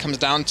sign when it comes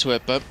down to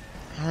it, but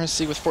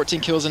RSC with 14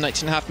 kills in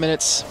 19.5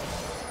 minutes.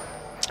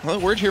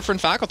 Well, word here from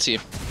Faculty.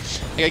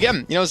 Like,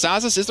 again, you know,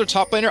 Zazas is their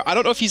top laner. I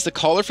don't know if he's the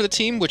caller for the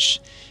team, which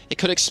it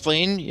could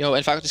explain, you know,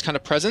 and Faculty's kind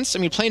of presence. I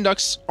mean, Playing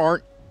Ducks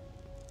aren't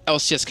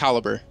LCS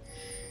caliber,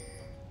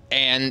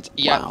 and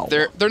yet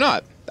they're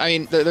not. I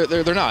mean,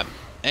 they're not,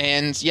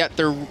 and yet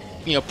they're,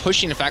 you know,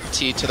 pushing the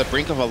Faculty to the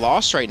brink of a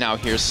loss right now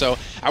here. So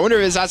I wonder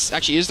if Zaz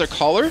actually is their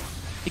caller,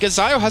 because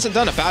Zio hasn't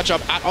done a bad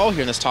job at all here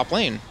in this top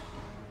lane.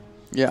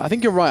 Yeah, I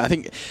think you're right. I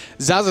think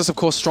Zazas, of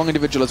course, strong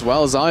individual as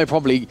well. Zio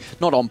probably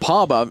not on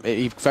par, but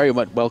he very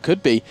well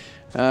could be.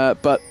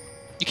 But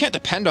you can't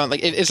depend on,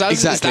 like, if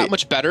Zazas is that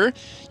much better,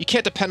 you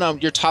can't depend on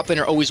your top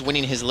laner always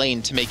winning his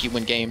lane to make you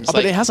win games. Oh,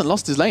 like, but he hasn't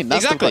lost his lane.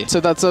 That's exactly. So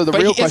that's the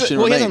real question.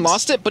 Well, he hasn't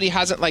lost it, but he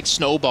hasn't, like,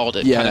 snowballed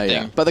it, kind of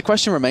thing. But the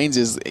question remains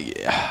is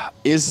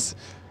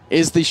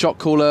the shot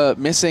caller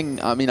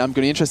missing? I mean, I'm going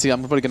to be interested.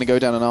 I'm probably going to go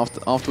down and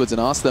afterwards and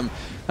ask them,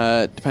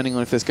 depending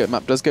on if this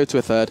map does go to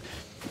a third,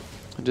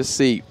 and just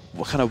see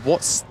what kind of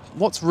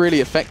what's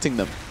really affecting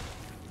them.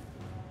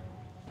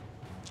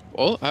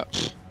 Well, I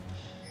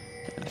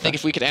think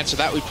if we could answer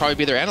that, we'd probably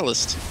be their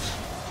analyst.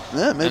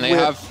 Yeah, maybe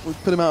we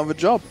put him out of a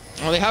job.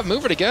 Well, they have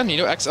Move It again. You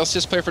know,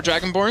 ex-LCS player for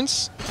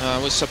Dragonborns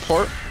with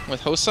support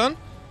with Hosan.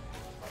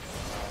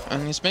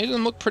 And he's made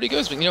them look pretty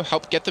good. But, you know,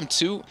 help get them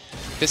to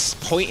this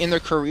point in their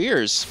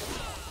careers.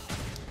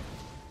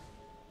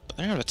 But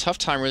they're having a tough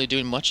time really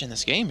doing much in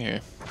this game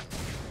here.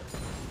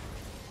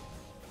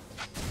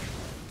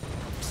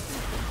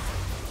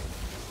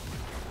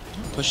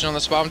 Pushing on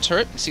this bottom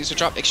turret. Sees her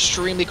drop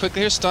extremely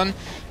quickly here. Stun.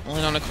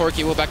 Only on a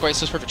Corki. Will back away.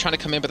 So it's perfect trying to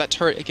come in. But that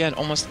turret, again,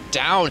 almost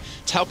down.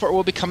 Teleport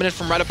will be coming in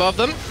from right above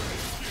them.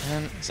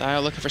 And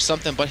Zio looking for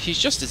something. But he's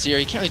just a zero.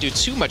 He can't really do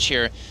too much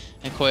here.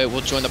 And Koya will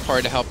join the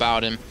party to help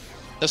out him.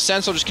 The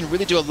Sand Soldiers can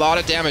really do a lot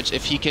of damage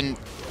if he can,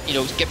 you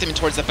know, get them in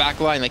towards the back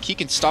line. Like, he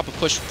can stop a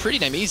push pretty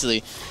damn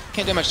easily.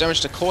 Can't do much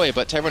damage to Koi,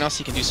 but to everyone else,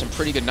 he can do some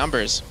pretty good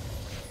numbers.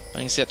 I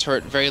can see that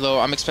turret very low.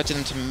 I'm expecting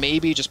them to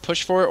maybe just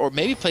push for it or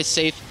maybe play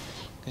safe.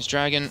 Because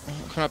Dragon,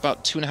 coming up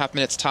about 2.5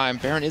 minutes time.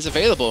 Baron is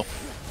available.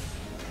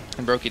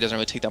 And Brokey doesn't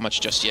really take that much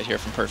just yet here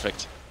from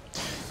Perfect.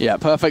 Yeah,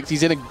 Perfect.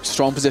 He's in a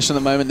strong position at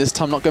the moment. This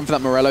time not going for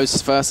that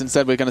Morelos first.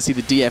 Instead, we're going to see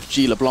the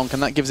DFG LeBlanc,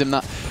 and that gives him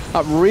that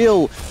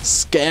real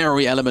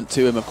scary element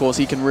to him. Of course,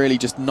 he can really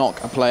just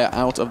knock a player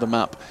out of the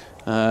map.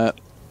 Well,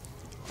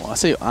 I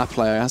say a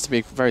player. It has to be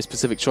a very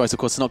specific choice. Of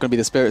course, it's not going to be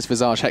the Spirit's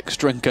Visage, Hex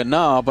Drinker,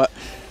 nah, but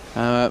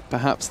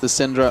perhaps the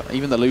Syndra,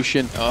 even the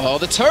Lucian. Oh,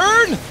 the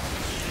turn!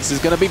 This is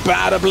going to be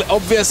bad.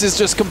 Obvious is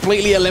just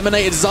completely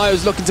eliminated.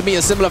 Zio's looking to meet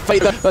a similar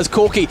fate there as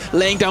Corki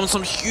laying down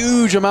some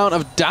huge amount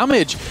of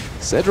damage.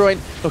 Cedroin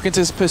looking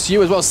to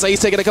pursue as well. Say's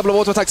taking a couple of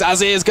auto attacks.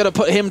 Azir is going to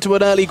put him to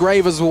an early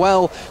grave as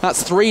well.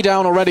 That's 3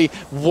 down already.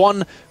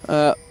 1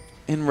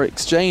 in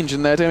exchange,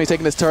 and they're going to be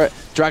taking this turret.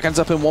 Dragon's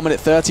up in 1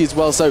 minute 30 as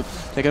well, so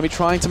they're going to be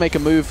trying to make a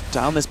move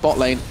down this bot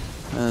lane.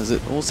 As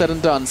it all said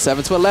and done,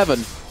 7 to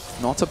 11.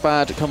 Not a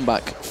bad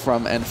comeback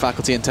from N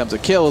Faculty in terms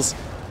of kills.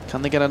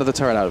 Can they get another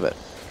turret out of it?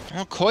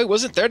 Well, Koi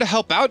wasn't there to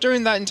help out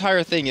during that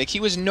entire thing. Like, he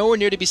was nowhere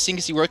near to be seen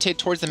because he rotated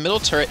towards the middle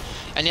turret,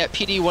 and yet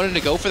PD wanted to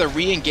go for the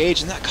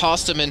re-engage, and that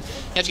cost him. And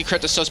you have to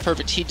credit to So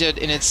Perfect. He did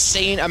an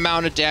insane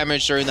amount of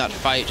damage during that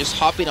fight, just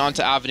hopping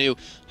onto Avenue,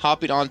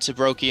 hopping onto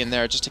Brokey in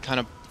there, just to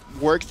kind of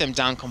work them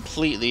down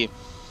completely.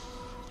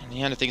 And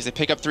the end of things, they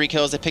pick up 3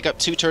 kills, they pick up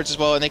 2 turrets as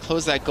well, and they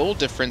close that gold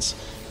difference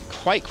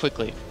quite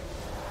quickly.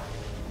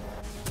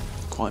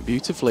 Quite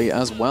beautifully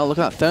as well. Look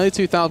at that,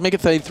 32,000, make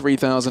it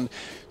 33,000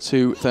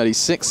 to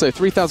 36. So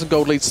 3,000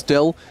 gold lead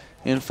still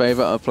in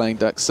favor of playing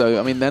Dux. So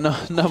I mean, they're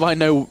not by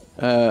no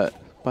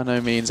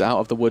means out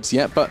of the woods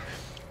yet, but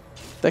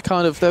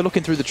they're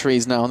looking through the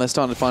trees now and they're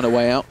starting to find a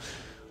way out.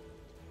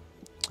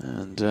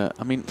 And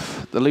I mean,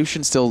 the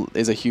Lucian still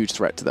is a huge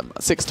threat to them.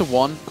 6 to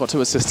 1, got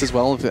 2 assists as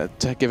well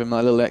to give him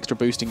that little extra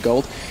boost in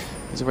gold.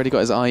 He's already got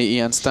his IE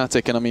and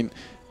static, and I mean,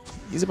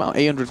 he's about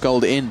 800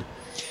 gold in.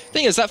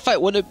 Thing is, that fight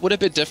would have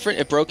been different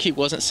if Brokey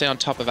wasn't staying on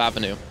top of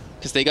Avenue,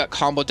 because they got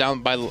comboed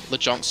down by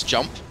LeBlanc's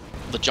jump.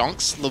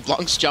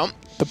 LeBlanc's jump.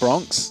 The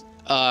Bronx.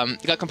 They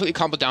got completely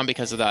comboed down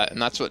because of that, and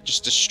that's what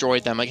just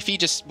destroyed them. Like, if he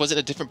just was in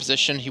a different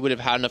position, he would have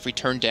had enough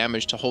return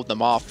damage to hold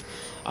them off.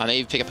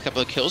 Maybe pick up a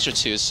couple of kills or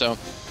 2. So,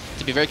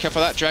 to be very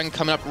careful of that. Dragon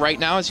coming up right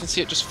now, as you can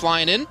see it just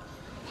flying in.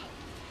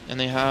 And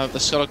they have the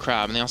Scuttle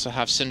Crab, and they also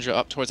have Syndra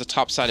up towards the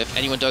top side if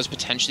anyone does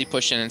potentially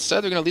push in.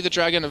 Instead, they're going to leave the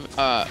Dragon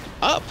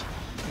up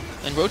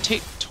and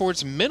rotate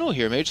towards middle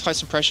here. Maybe just apply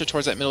some pressure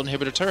towards that middle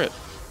inhibitor turret.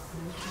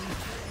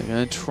 They're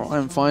going to try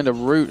and find a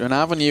route, an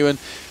avenue, and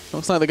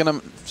looks like they're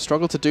going to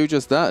struggle to do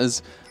just that.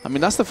 As I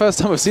mean, that's the first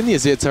time we've seen the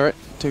Azir turret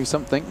do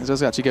something. It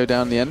does actually go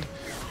down in the end.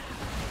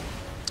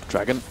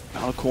 Dragon,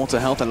 about a quarter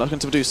health. They're looking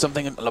to do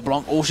something, and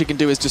LeBlanc, all she can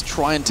do is just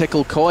try and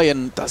tickle Koi,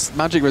 and that's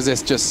Magic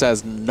Resist just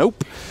says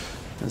nope,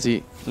 as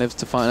he lives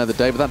to fight another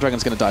day. But that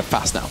Dragon's going to die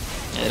fast now.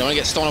 Yeah, they don't want to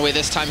get stolen away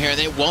this time here, and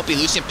they won't be.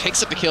 Lucian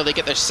picks up the kill. They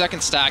get their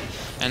second stack,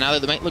 and now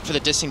they might look for the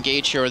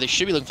disengage here, or they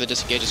should be looking for the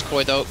disengage. As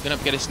Koi, though, going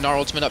to get his Gnar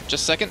ultimate up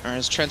just a second, or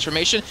his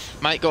transformation.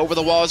 Might go over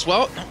the wall as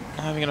well. No,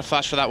 not even going to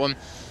flash for that one,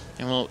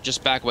 and we'll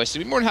just back away. So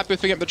we'll be more than happy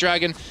with picking up the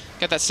Dragon,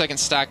 get that second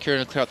stack here,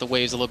 and clear out the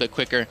waves a little bit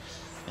quicker,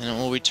 and then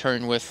we'll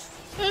return with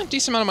a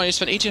decent amount of money.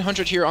 Spent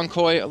 1,800 here on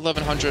Koi,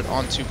 1,100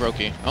 onto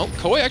Brokey. Oh,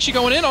 Koi actually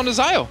going in on the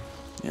Zio.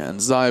 Yeah,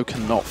 and Zio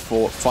cannot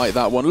fight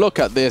that one. Look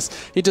at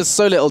this. He does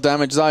so little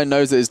damage. Zio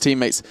knows that his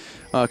teammates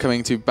are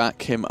coming to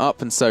back him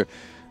up, and so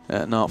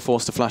not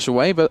forced to flash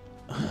away. But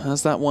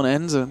as that one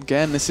ends,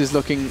 again, this is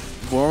looking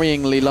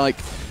worryingly like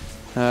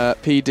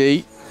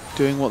PD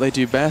doing what they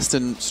do best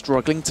and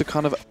struggling to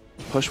kind of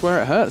push where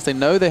it hurts. They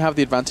know they have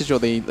the advantage, or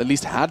they at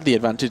least had the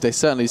advantage. They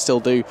certainly still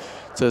do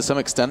to some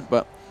extent,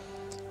 but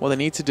what they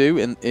need to do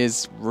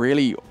is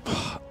really...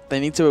 They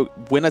need to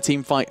win a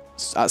team fight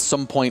at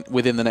some point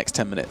within the next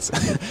 10 minutes.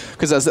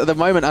 Because at the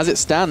moment, as it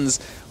stands,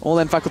 all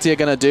N Faculty are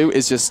going to do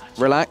is just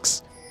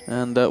relax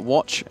and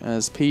watch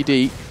as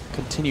PD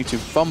continue to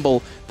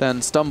fumble,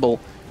 then stumble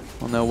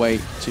on their way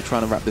to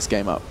trying to wrap this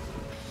game up.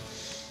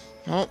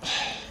 Well,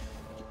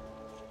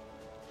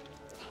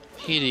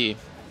 PD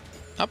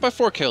up by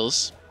 4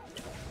 kills,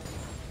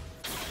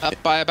 up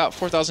by about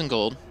 4,000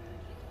 gold.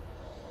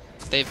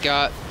 They've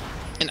got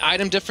an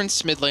item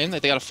difference mid lane. They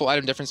got a full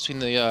item difference between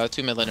the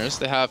 2 mid laners.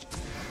 They have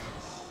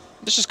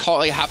let's just call it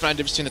like a half an item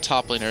difference between the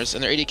top laners,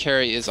 and their AD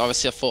carry is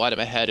obviously a full item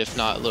ahead, if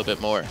not a little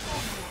bit more.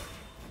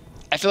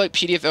 I feel like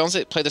PD, if they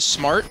don't play this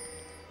smart,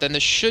 then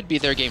this should be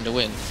their game to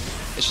win.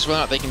 It's just whether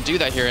or not they can do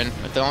that here, and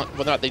if they don't,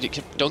 whether or not they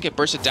don't get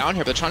bursted down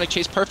here. But they're trying to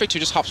chase Perfect, who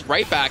just hops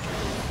right back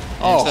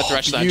into the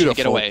Thresh line to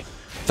get away.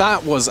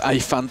 That was a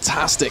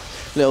fantastic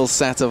little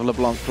set of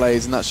LeBlanc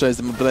plays, and that shows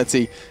the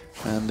mobility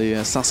and the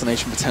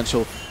assassination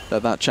potential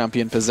that that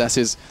champion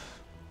possesses.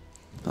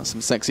 That's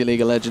some sexy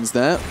League of Legends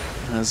there,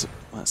 as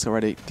that's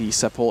already the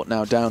support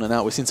now down and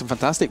out. We've seen some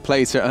fantastic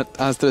plays here,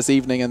 as this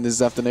evening and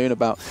this afternoon,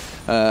 about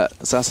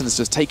Assassins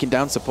just taking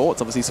down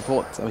supports. Obviously,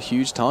 support's a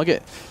huge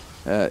target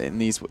in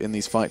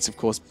these fights, of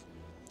course.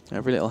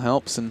 Every little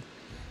helps, and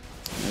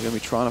they're going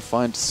to be trying to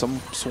find some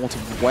sort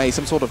of way,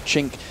 some sort of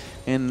chink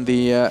in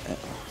the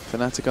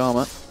Fnatic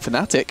armor.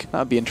 Fnatic,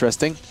 that'd be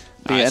interesting.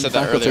 I said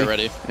that earlier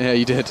already. Yeah,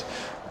 you did.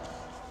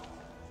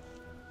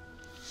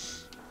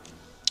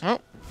 Oh,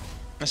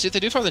 let's see if they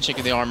do find the chink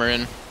in the armor,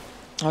 and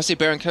obviously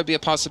Baron could be a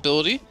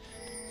possibility.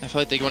 I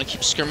feel like they want to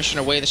keep skirmishing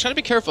away. They're trying to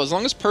be careful. As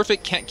long as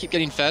Perfect can't keep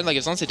getting fed, like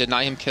as long as they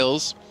deny him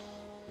kills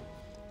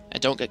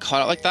and don't get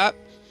caught out like that,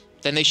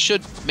 then they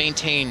should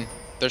maintain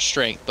their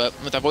strength. But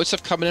with that voice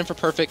stuff coming in for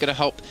Perfect, going to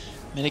help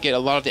mitigate a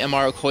lot of the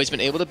MRO core he's been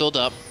able to build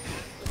up.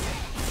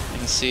 You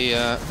can see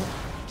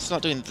it's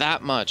not doing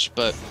that much,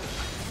 but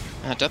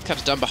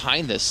Deathcap's done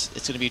behind this.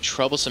 It's going to be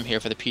troublesome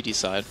here for the PD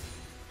side.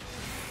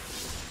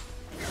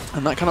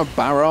 And that kind of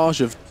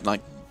barrage of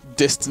like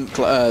distant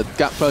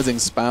gap closing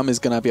spam is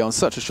going to be on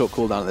such a short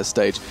cooldown at this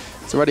stage.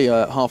 It's already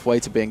halfway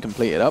to being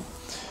completed up,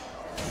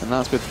 and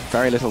that's with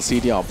very little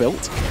CDR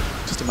built.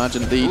 Just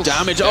imagine the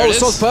damage. Oh,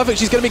 Swords Perfect.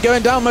 She's going to be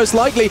going down most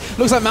likely.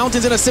 Looks like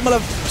Mountain's in a similar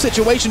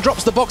situation.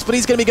 Drops the box, but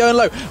he's going to be going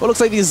low. Well, looks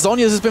like the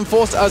Zhonya's has been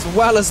forced as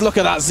well. As look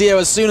at that Zio.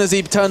 As soon as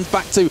he turns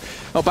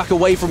back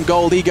away from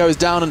gold, he goes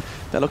down, and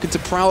they're looking to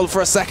prowl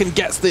for a second.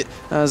 Gets it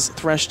as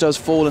Thresh does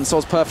fall, and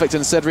Swords Perfect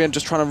and Cedrian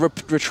just trying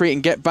to retreat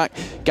and get back,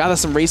 gather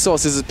some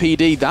resources as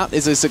PD. That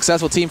is a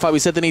successful team fight. We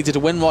said they needed to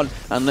win one,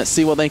 and let's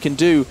see what they can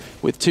do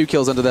with 2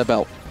 kills under their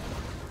belt.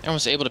 And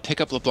was able to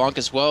pick up LeBlanc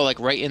as well, like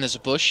right in this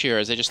bush here,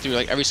 as they just threw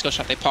like every skill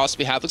shot they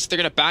possibly have. Looks like they're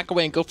going to back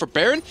away and go for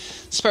Baron.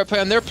 Smart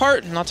play on their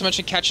part, not to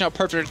mention catching out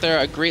Perfect there.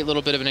 A great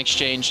little bit of an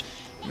exchange.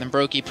 And then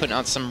Brokey putting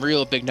out some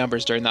real big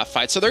numbers during that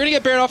fight. So they're going to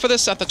get Baron off of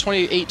this at the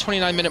 28,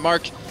 29 minute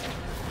mark.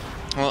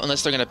 Well,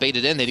 unless they're going to bait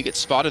it in. They do get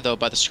spotted though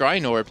by the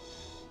Scrying Orb.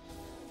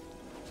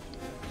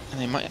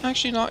 And they might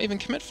actually not even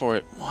commit for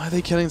it. Why are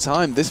they killing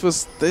time? This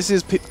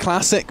is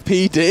classic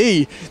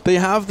PD. They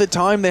have the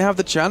time, they have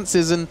the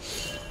chances, and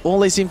all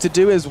they seem to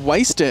do is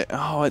waste it.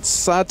 Oh, it's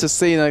sad to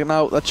see.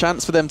 Now a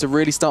chance for them to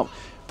really start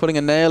putting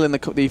a nail in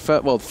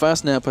the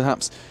first nail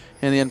perhaps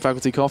in the End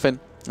Faculty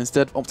coffin,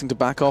 instead opting to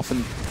back off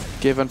and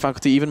give End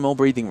Faculty even more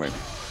breathing room.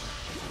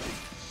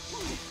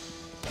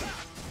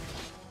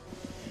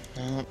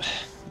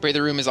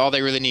 Breather room is all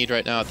they really need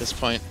right now at this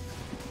point.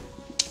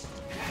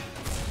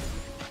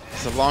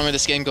 So the longer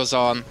this game goes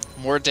on,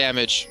 more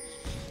damage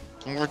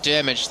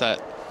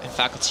that End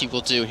Faculty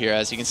will do here.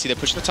 As you can see, they're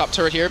pushing the top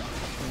turret here.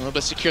 A little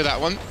bit secure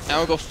that one. Now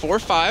we'll go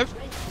 4-5.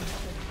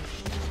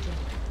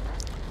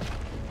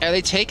 And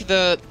they take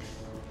the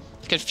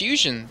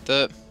confusion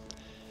the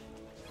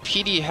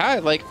PD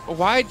had. Like,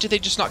 why did they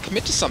just not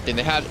commit to something?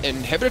 They had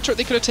an inhibitor turret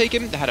they could have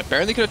taken. They had a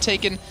Baron they could have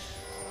taken.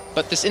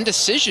 But this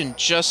indecision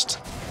just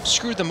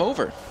screwed them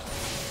over.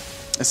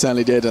 It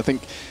certainly did. I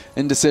think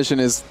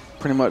indecision is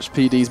pretty much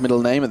PD's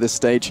middle name at this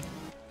stage.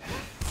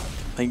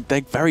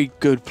 They're very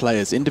good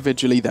players.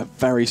 Individually, they're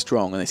very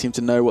strong, and they seem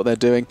to know what they're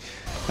doing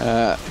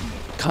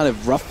kind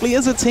of roughly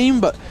as a team,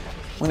 but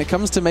when it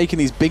comes to making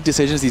these big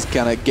decisions, these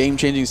kind of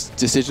game-changing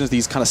decisions,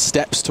 these kind of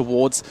steps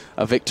towards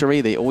a victory,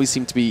 they always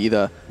seem to be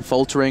either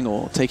faltering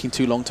or taking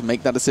too long to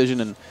make that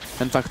decision, and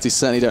Faculty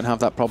certainly don't have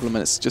that problem,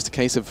 and it's just a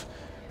case of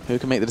who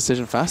can make the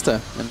decision faster,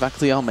 and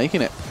Faculty are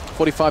making it.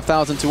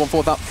 45,000 to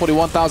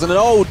 41,000, and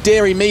oh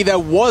dearie me, there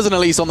was an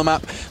Elise on the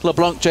map.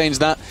 LeBlanc changed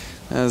that,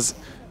 as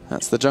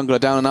that's the jungler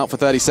down and out for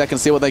 30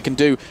 seconds. See what they can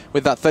do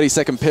with that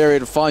 30-second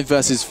period of 5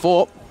 versus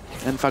 4.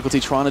 And Faculty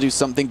trying to do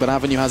something, but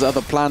Avenue has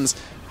other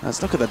plans.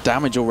 Let's look at the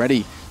damage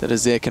already that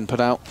Azir can put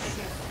out.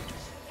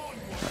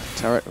 That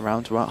turret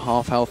around to about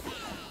half health.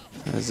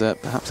 As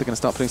perhaps they're going to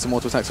start putting some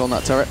auto attacks on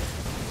that turret.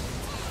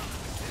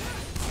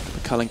 The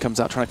Culling comes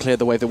out trying to clear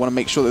the way. They want to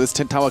make sure that this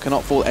tower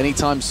cannot fall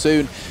anytime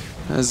soon.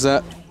 As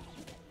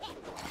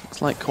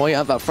looks like Koi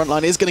at that front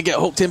line is going to get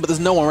hooked in, but there's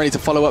no one ready to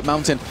follow up.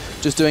 Mountain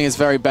just doing his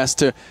very best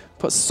to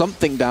put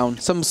something down,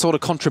 some sort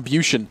of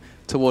contribution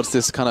towards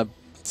this kind of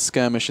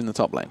skirmish in the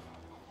top lane.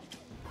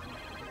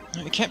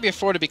 It can't be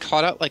afforded to be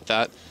caught out like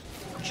that,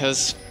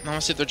 because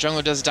honestly, if their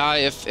jungler does die,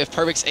 if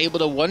Perfect's able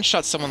to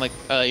one-shot someone like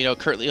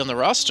currently on the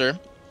roster,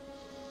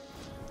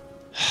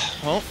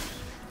 well,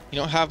 you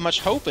don't have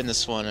much hope in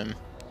this one. And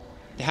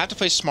they have to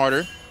play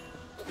smarter.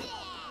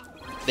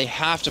 They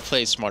have to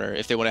play smarter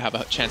if they want to have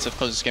a chance of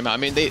closing this game out. I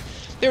mean, they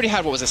already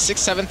had, what was it,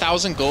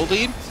 6,000-7,000 gold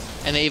lead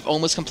and they've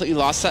almost completely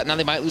lost that. Now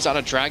they might lose out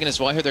a Dragon as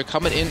well here. They're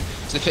coming in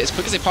to the pit as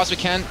quick as they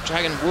possibly can.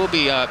 Dragon will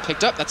be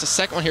picked up. That's the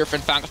second one here for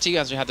Faculty,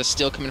 as we had the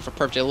steal come in for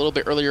Perfect a little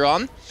bit earlier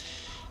on.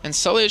 And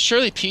slowly but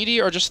surely,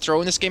 PD are just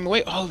throwing this game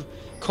away. Oh,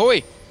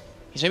 Koi.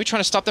 He's maybe trying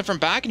to stop them from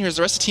back, and here's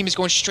the rest of the team is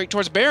going straight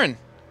towards Baron.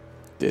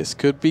 This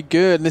could be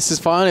good. And this is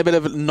finally a bit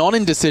of a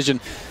non-indecision.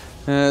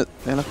 They're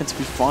looking to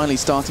be finally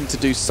starting to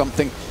do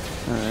something.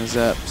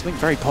 Something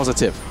very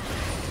positive.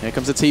 Here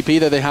comes the TP,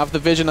 though they have the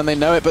vision and they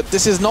know it, but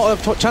this is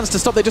not a chance to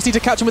stop. They just need to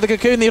catch him with a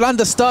Cocoon. The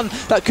land a stun.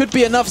 That could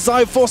be enough.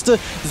 Zio forced to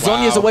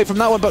Zhonya's away from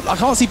that one, but I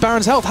can't see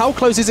Baron's health. How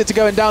close is it to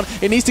going down?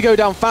 It needs to go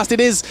down fast. It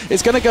is.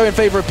 It's going to go in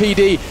favor of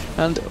PD,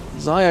 and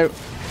Zio,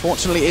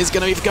 fortunately, is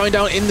going to be going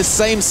down in the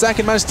same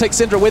second. Managed to take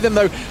Syndra with him,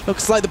 though.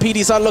 Looks like the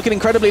PD side looking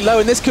incredibly low,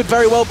 and this could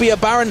very well be a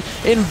Baron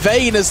in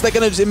vain, as they're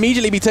going to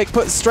immediately be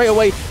put straight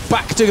away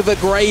back to the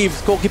grave.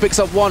 Corki picks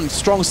up one.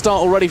 Strong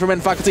start already from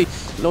Faculty.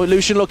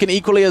 Lucian looking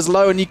equally as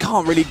low, and you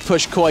can't really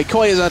push Koi.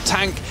 Koi is a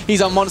tank.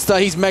 He's a monster.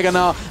 He's Mega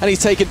Gnar, and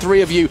he's taken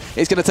 3 of you.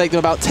 It's going to take them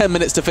about 10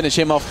 minutes to finish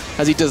him off,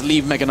 as he does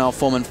leave Mega Gnar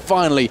form and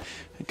finally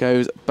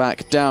goes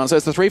back down. So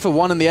it's the 3 for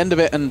 1 in the end of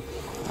it, and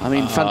I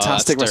mean,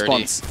 fantastic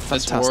response.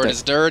 Fantastic. This ward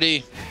is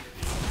dirty.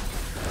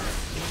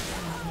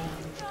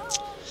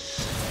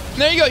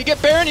 There you go, you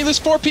get Baron, you lose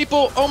 4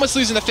 people, almost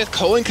losing the 5th.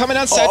 Colin coming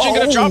out, Sedgin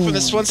gonna drop from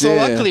this one, so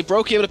luckily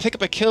Brokey able to pick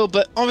up a kill,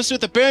 but obviously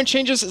with the Baron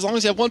changes, as long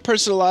as you have 1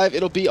 person alive,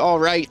 it'll be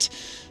alright.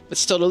 But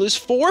still, to lose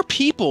 4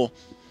 people,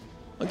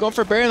 going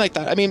for Baron like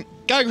that, I mean,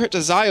 gotta give it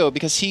to Zio,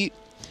 because he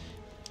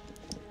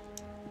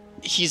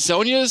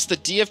Zhonya's the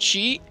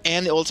DFG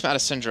and the ultimate out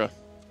of Syndra.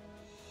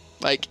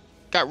 Like,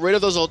 got rid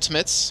of those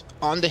ultimates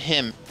onto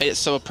him, made it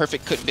so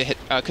Perfect couldn't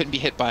be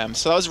hit by him.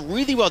 So that was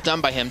really well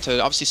done by him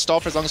to obviously stall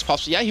for as long as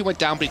possible. Yeah, he went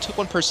down, but he took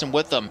 1 person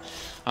with him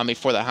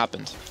before that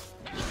happened.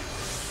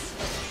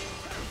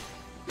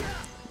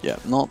 Yeah,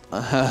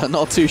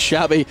 not too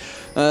shabby.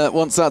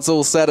 Once that's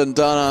all said and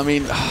done, I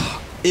mean,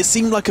 it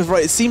seemed like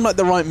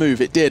the right move.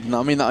 It did, and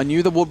I mean, I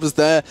knew the ward was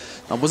there.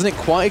 I wasn't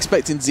quite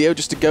expecting Zio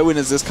just to go in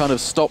as this kind of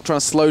stop, trying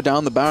to slow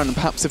down the Baron, and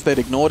perhaps if they'd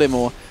ignored him,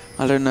 or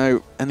I don't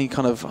know, any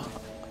kind of,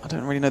 I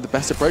don't really know the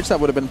best approach that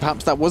would have been.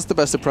 Perhaps that was the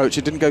best approach.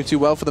 It didn't go too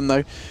well for them,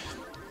 though.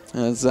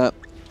 As look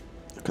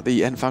at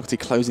the Faculty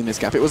closing this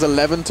gap. It was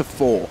 11 to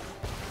 4,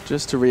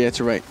 just to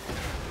reiterate.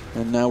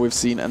 And now we've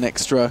seen an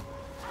extra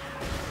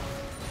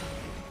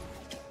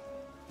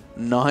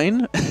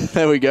 9.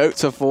 There we go,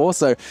 to 4.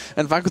 So,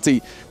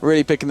 Faculty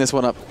really picking this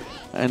one up.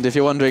 And if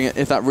you're wondering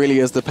if that really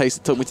is the pace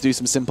it took me to do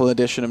some simple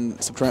addition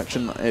and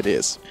subtraction, it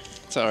is.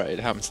 It's alright, it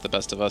happens to the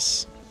best of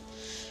us.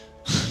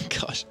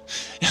 Gosh.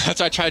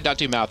 That's why I tried not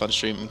to do math on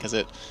stream, because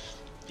it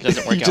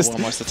doesn't work out well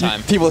most of the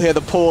time. People hear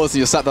the pause, and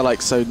you're sat there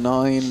like, so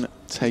 9,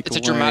 take It's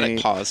away. a dramatic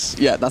pause.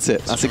 Yeah, that's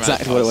it. That's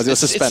exactly what it was. It was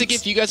suspense. It's to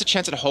give you guys a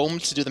chance at home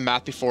to do the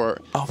math before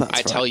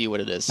I tell you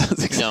what it is.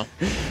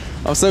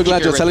 I'm so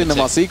glad you're telling them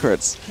our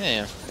secrets.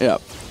 Yeah.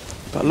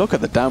 But look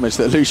at the damage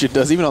that Lucian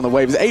does, even on the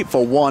waves. 8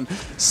 for 1.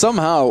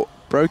 Somehow,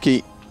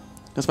 Brokey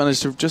has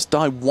managed to just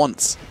die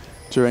once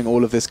during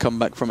all of this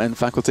comeback from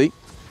Faculty.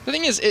 The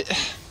thing is,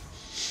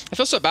 I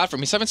feel so bad for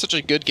him. He's having such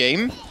a good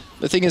game.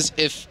 The thing is,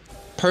 if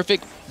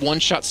Perfect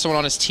one-shots someone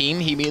on his team,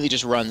 he immediately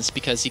just runs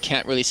because he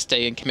can't really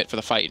stay and commit for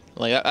the fight.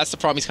 Like that's the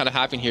problem he's kind of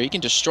having here. He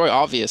can destroy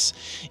Obvious,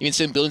 even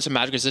still building some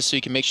magic resist so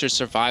he can make sure to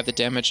survive the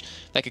damage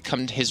that could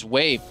come his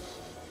way.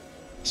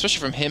 Especially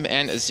from him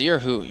and Azir,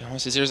 who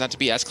Azir doesn't have to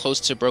be as close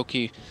to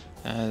Brokey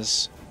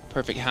as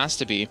Perfect has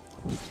to be.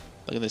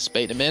 Look at this,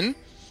 bait him in.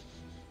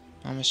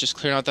 It's just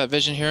clearing out that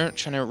vision here,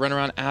 trying to run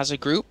around as a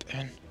group.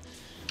 And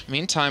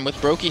meantime, with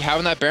Brokey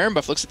having that Baron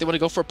buff, looks like they want to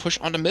go for a push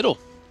onto middle.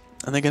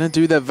 And they're going to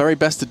do their very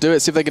best to do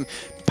it. See if they can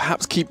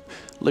perhaps keep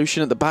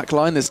Lucian at the back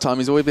line this time.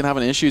 He's always been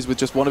having issues with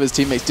just one of his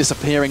teammates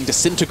disappearing,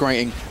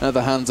 disintegrating at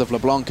the hands of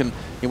LeBlanc, and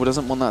he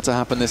doesn't want that to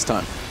happen this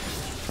time.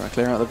 Try to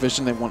clear out the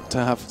vision. They want to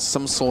have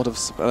some sort of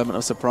element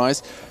of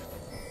surprise.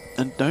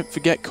 And don't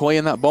forget Koi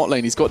in that bot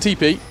lane. He's got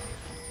TP.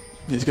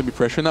 He's going to be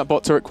pressuring that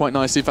bot turret quite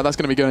nicely. In fact, that's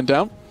going to be going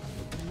down.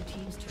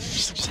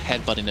 Just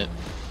headbutting it.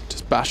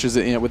 Just bashes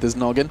it with his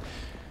noggin.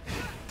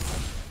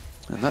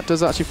 And that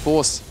does actually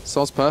force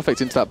Soz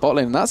Perfect into that bot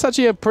lane. And that's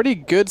actually a pretty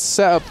good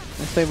setup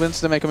if they wanted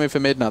to make a move for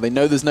mid now. They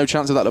know there's no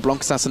chance of that LeBlanc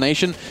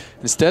assassination.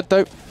 Instead,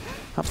 though,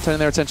 perhaps turning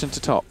their attention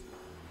to top.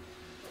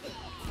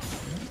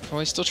 Well,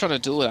 he's still trying to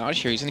duel it out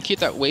here. He's going to keep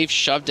that wave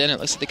shoved in. It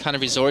looks like they kind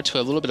of resort to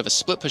a little bit of a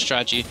split push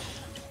strategy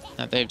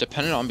that they've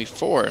depended on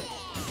before.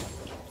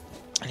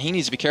 And he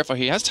needs to be careful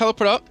here. He has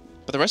teleport up,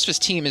 but the rest of his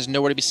team is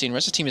nowhere to be seen. The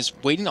rest of the team is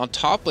waiting on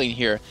top lane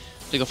here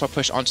to go for a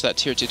push onto that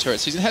tier 2 turret.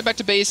 So he's going to head back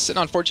to base, sitting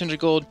on 1,400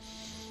 gold.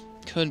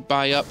 Could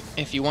buy up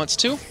if he wants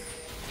to,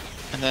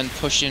 and then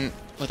push in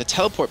with a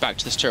teleport back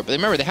to this turret. But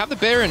remember, they have the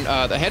Baron,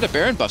 they had a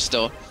Baron buff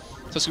still, so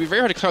it's going to be very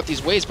hard to clear out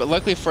these waves, but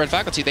luckily for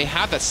Faculty, they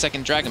have that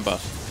second Dragon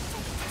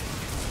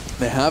buff.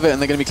 They have it, and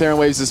they're going to be clearing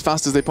waves as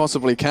fast as they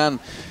possibly can,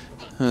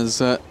 as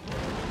the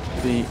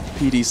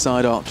PD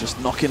side are just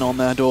knocking on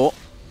their door.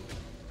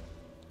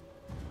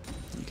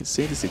 You can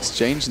see this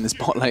exchange in this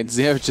bot lane.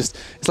 Zero just,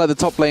 it's like the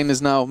top lane is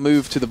now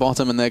moved to the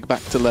bottom, and they're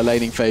back to their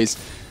laning phase.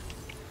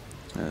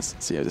 As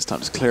CEO this time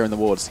just clearing the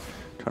wards,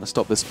 trying to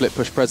stop the split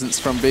push presence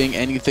from being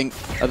anything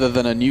other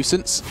than a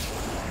nuisance.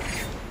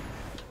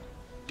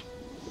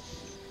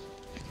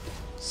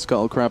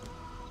 Scuttle Crab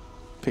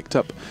picked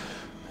up.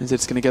 Is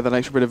it's going to get that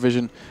extra bit of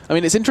vision. I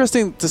mean, it's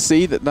interesting to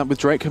see that with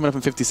Drake coming up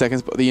in 50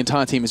 seconds, but the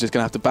entire team is just going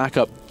to have to back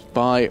up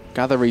by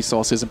gather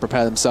resources and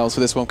prepare themselves for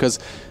this one, because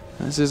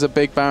this is a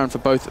big Baron for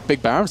both.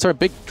 Big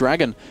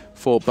Dragon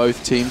for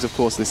both teams. Of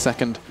course, the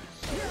second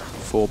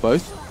for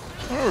both.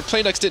 Remember,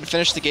 Playdux didn't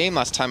finish the game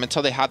last time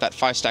until they had that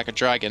 5-stack of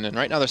Dragon, and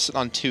right now they're sitting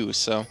on 2.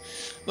 So,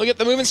 look at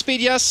the movement speed,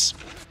 yes,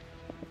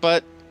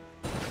 but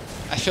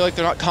I feel like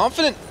they're not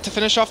confident to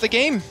finish off the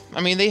game.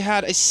 I mean, they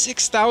had a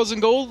 6,000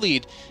 gold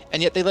lead,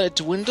 and yet they let it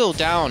dwindle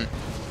down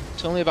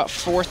to only about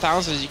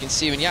 4,000, as you can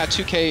see. And yeah,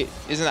 2K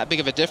isn't that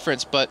big of a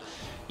difference, but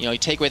you know, you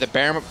take away the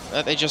Baron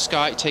that they just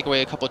got, you take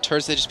away a couple of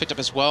turrets they just picked up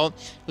as well.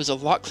 It was a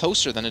lot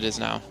closer than it is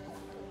now.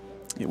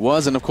 It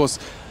was, and of course,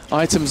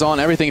 items on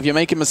everything. If you're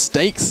making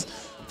mistakes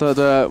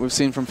that we've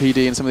seen from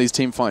PD in some of these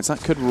team fights, that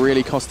could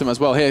really cost them as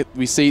well. Here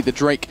we see the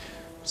Drake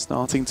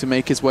starting to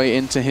make his way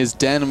into his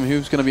den, and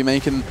who's going to be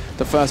making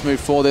the first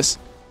move for this?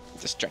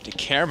 Distracted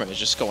camera is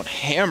just going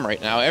ham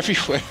right now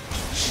everywhere.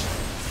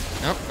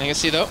 Oh, you can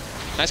see though.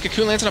 Nice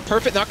Cocoon lands on a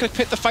perfect. Not going to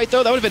pit the fight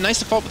though. That would have been nice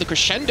to follow up with the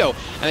Crescendo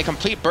and a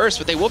complete burst,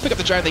 but they will pick up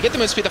the Dragon. They get the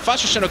move speed. The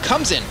flash Crescendo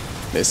comes in.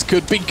 This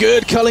could be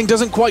good. Culling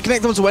doesn't quite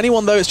connect them to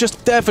anyone though. It's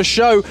just there for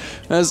show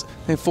as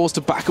they're forced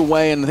to back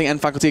away, and I think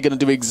End Faculty are going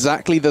to do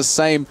exactly the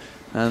same.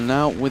 And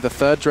now with a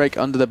third Drake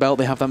under the belt,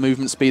 they have that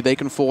movement speed they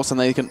can force, and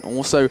they can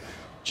also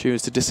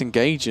choose to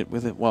disengage it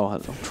with it. Well,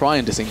 try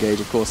and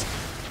disengage, of course.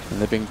 And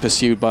they're being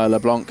pursued by a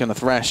LeBlanc and a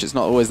Thresh. It's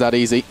not always that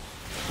easy.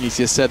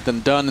 Easier said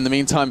than done. In the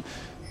meantime,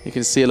 you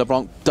can see a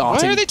LeBlanc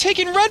darting. Why are they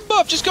taking red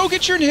buff? Just go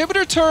get your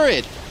inhibitor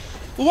turret.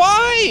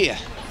 Why?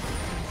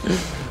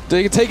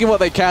 They're taking what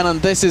they can,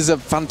 and this is a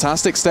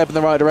fantastic step in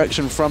the right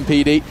direction from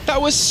PD.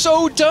 That was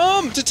so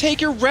dumb to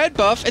take your red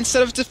buff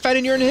instead of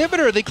defending your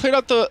inhibitor. They cleared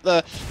out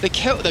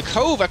the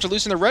cove after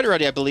losing the red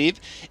already, I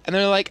believe. And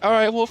they're like, all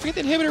right, well, forget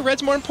the inhibitor,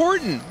 red's more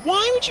important.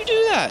 Why would you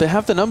do that? They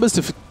have the numbers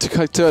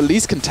to at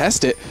least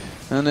contest it,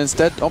 and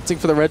instead opting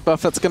for the red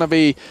buff, that's going to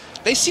be...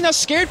 They've seen how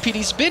scared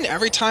PD's been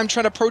every time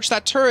trying to approach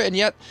that turret, and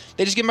yet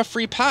they just give him a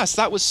free pass.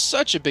 That was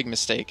such a big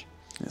mistake.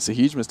 It's a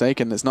huge mistake,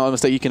 and it's not a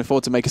mistake you can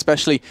afford to make,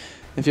 especially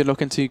if you're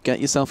looking to get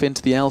yourself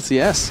into the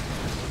LCS.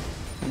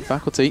 And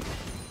Faculty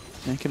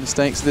making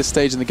mistakes at this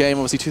stage in the game.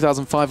 Obviously,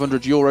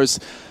 2,500 euros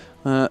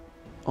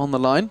on the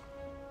line.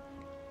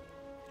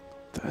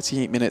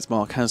 38 minutes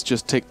mark has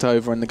just ticked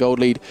over, and the gold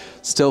lead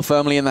still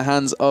firmly in the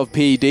hands of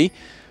PED.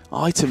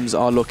 Items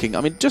are looking,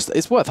 I mean,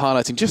 it's worth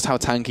highlighting just how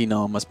tanky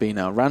Nar must be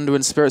now.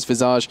 Randuin, Spirit's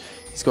Visage,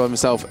 he's got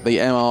himself the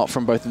MR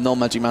from both the Null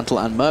Magic Mantle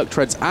and Merc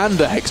Treads and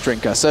a Hex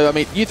Drinker. So, I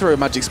mean, you throw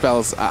magic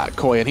spells at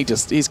Koi and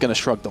he's going to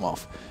shrug them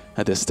off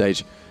at this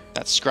stage.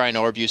 That Scrying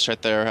Orb use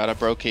right there out of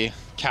Brokey,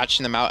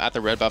 catching them out at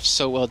the red buff,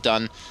 so well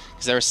done,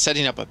 because they were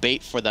setting up a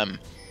bait for them.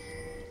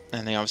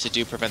 And they obviously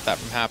do prevent that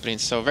from happening.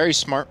 So very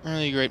smart,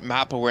 really great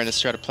map awareness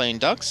throughout of playing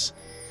Ducks.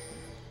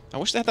 I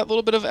wish they had that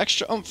little bit of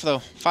extra oomph though.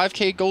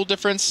 5k gold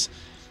difference.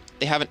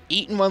 They haven't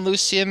eaten one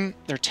Lucian.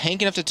 They're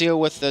tanky enough to deal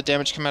with the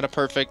damage come out of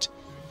Perfect.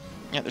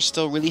 Yet they're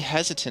still really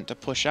hesitant to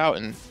push out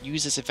and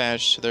use this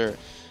advantage to their,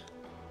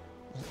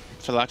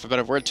 for lack of a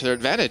better word, to their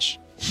advantage.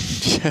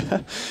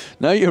 Yeah.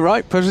 No, you're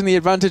right. Pushing the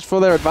advantage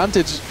for their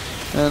advantage.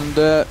 And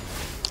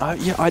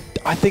yeah,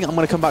 I think I'm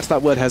going to come back to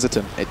that word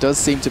hesitant. It does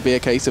seem to be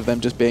a case of them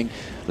just being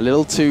a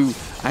little too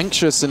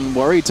anxious and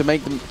worried to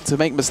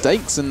make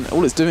mistakes, and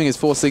all it's doing is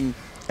forcing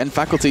End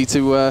Faculty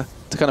to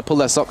kind of pull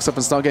their socks up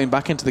and start getting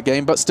back into the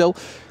game. But still,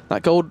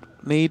 that gold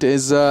lead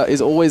is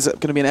always going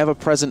to be an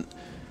ever-present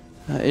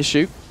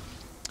issue.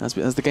 As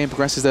the game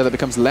progresses there, that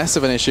becomes less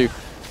of an issue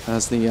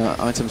as the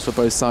items for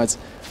both sides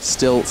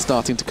still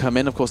starting to come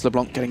in. Of course,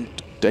 LeBlanc getting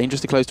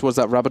dangerously close towards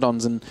that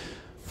Rabadons, and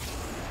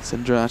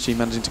Syndra actually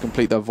managing to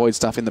complete their Void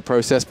Staff in the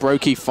process.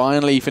 Brokey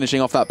finally finishing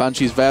off that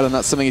Banshee's Veil, and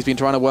that's something he's been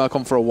trying to work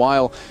on for a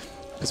while.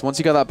 Because once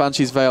you get that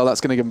Banshee's Veil, that's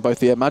going to give him both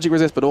the magic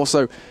resist, but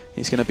also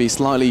he's going to be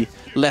slightly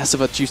less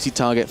of a juicy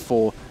target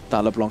for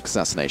that LeBlanc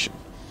assassination.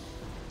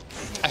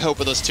 I hope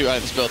with those two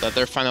items built that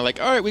they're finally like,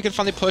 all right, we can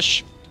finally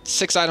push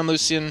 6-item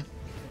Lucian,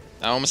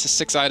 almost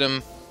a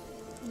 6-item,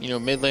 you know,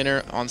 mid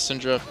laner on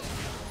Syndra.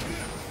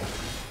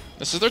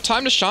 This is their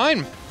time to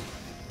shine.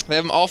 They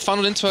have them all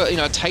funneled into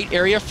a tight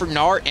area for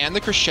Gnar and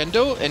the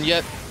Crescendo, and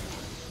yet,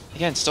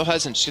 again, still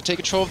hesitant. Just gonna take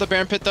control of the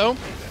Baron Pit though.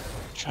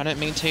 Trying to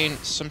maintain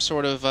some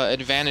sort of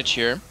advantage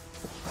here.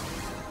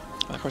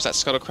 And of course, that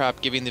Scuttle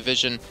Crab giving the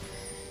vision,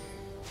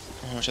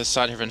 which is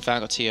side here of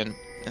Faculty, and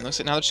it looks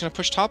like now they're just gonna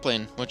push top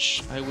lane,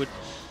 which I would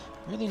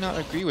really not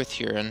agree with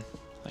here. And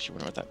I actually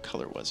wonder what that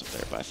color was up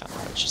there, but I found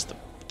out it's just the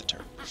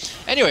turret.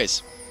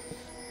 Anyways,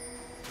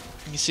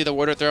 you see the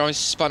ward right there always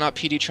spun up.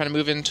 PD trying to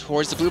move in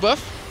towards the blue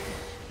buff.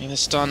 Maybe the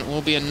stun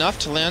will be enough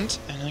to land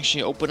and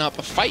actually open up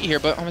a fight here,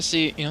 but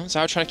obviously,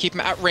 Zao trying to keep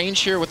him at range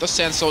here with those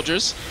Sand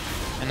Soldiers.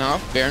 And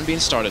now, Baron being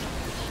started.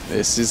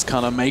 This is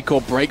kind of make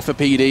or break for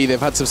PD. They've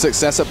had some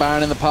success at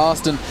Baron in the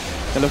past, and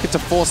They're looking to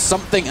force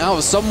something out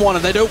of someone,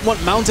 and they don't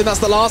want Mountain. That's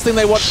the last thing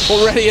they want.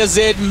 Already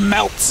Azir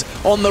melts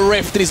on the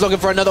Rift, and he's looking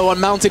for another one.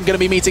 Mountain going to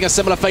be meeting a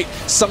similar fate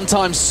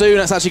sometime soon.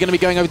 That's actually going to be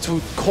going over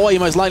to Koi,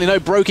 most likely. No,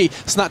 Brokey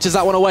snatches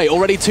that one away.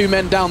 Already 2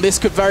 men down. This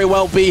could very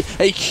well be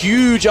a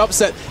huge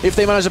upset if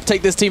they manage to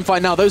take this team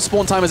fight now. Those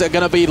spawn timers are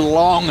going to be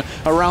long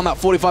around that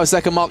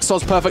 45-second mark.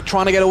 Soz Perfect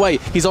trying to get away.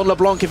 He's on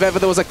LeBlanc. If ever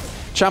there was a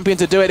champion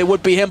to do it, it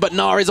would be him, but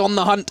Gnar is on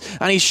the hunt,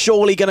 and he's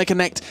surely going to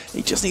connect.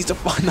 He just needs to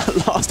find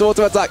that last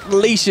auto attack.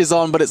 Leash is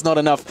on, but it's not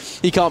enough.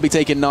 He can't be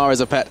taking Gnar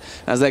as a pet,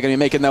 as they're going to be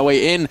making their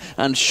way in,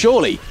 and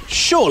surely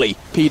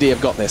PD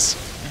have got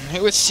this.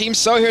 It would seem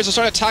so here, so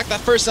starting to attack that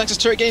first Nexus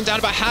turret, getting down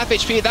to about half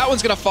HP. That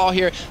one's going to fall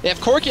here. They have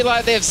Corki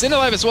alive, they have Xin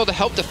alive as well to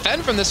help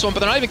defend from this one,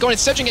 but they're not even going.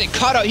 Cedric getting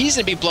caught out, he's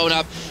going to be blown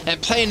up,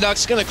 and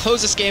PlayingDucks going to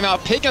close this game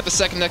out, picking up the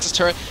second Nexus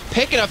turret,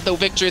 picking up the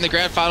victory in the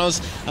Grand Finals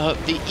of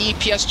the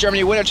EPS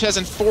Germany winner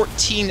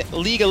 2014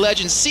 League of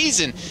Legends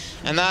season,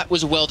 and that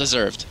was well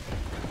deserved.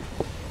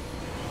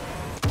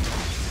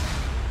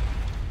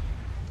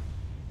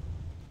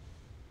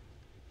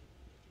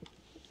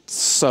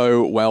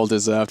 So well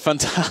deserved.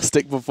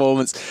 Fantastic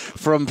performance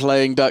from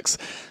PlayingDucks.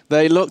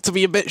 They look to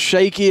be a bit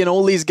shaky in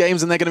all these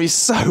games, and they're going to be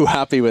so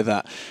happy with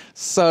that.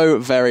 So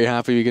very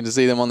happy. You can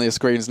see them on their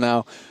screens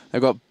now.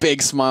 They've got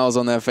big smiles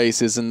on their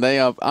faces, and they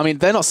are, I mean,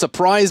 they're not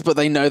surprised, but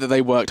they know that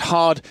they worked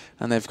hard,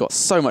 and they've got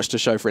so much to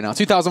show for it now.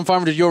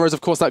 2,500 euros,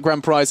 of course, that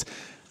grand prize,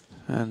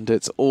 and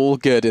it's all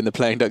good in the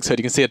PlayingDucks hood.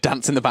 You can see a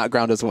dance in the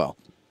background as well.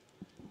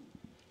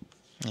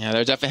 Yeah,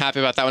 they're definitely happy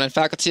about that one. And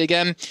Faculty,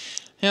 again,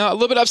 you know, a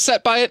little bit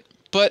upset by it,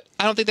 but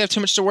I don't think they have too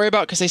much to worry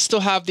about because they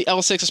still have the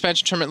L6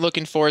 expansion tournament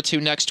looking forward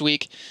to next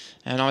week.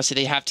 And obviously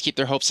they have to keep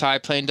their hopes high.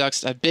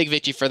 PlayingDucks, a big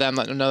victory for them,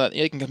 letting them know that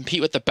they can compete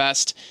with the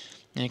best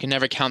and you can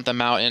never count them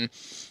out. And,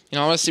 you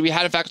know, honestly, we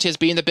had Faculty as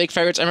being the big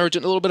favorites. I remember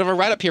doing a little bit of a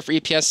write-up here for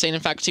EPS saying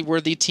Faculty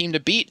were the team to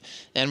beat.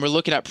 And we're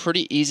looking at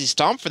pretty easy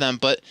stomp for them.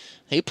 But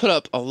they put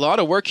up a lot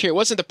of work here. It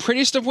wasn't the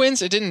prettiest of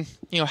wins. It didn't,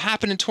 you know,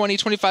 happen in 20,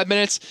 25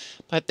 minutes.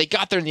 But they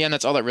got there in the end.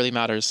 That's all that really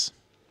matters.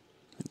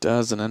 It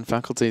does. And then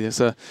Faculty,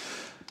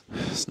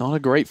 it's not a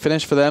great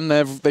finish for them.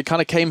 They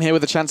kind of came here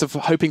with a chance of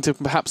hoping to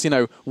perhaps, you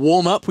know,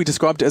 warm up. We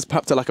described it as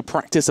perhaps like a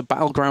practice, a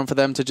battleground for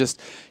them to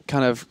just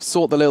kind of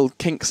sort the little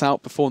kinks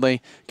out before they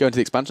go into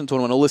the expansion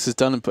tournament. All this is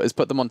done and has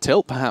put them on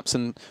tilt, perhaps,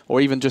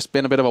 or even just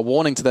been a bit of a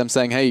warning to them,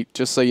 saying, "Hey,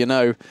 just so you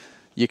know,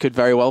 you could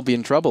very well be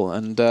in trouble."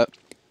 And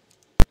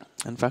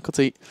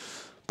Faculty,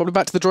 probably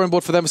back to the drawing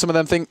board for them. Some of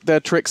them think their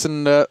tricks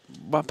and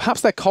well, perhaps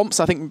their comps.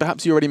 I think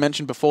perhaps you already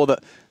mentioned before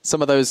that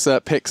some of those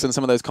picks and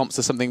some of those comps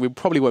are something we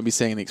probably won't be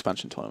seeing in the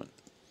expansion tournament.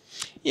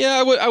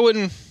 Yeah, I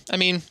wouldn't. I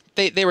mean,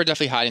 they were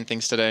definitely hiding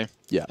things today.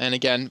 Yeah. And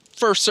again,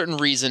 for a certain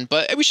reason,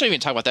 but we shouldn't even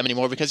talk about them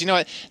anymore because, you know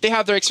what, they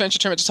have their expansion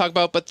tournament to talk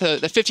about, but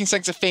the 15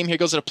 seconds of fame here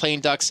goes to the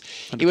PlayingDucks.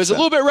 100%. It was a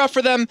little bit rough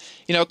for them.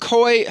 You know,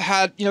 Koi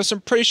had, you know, some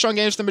pretty strong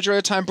games the majority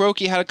of the time.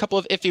 Brokey had a couple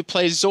of iffy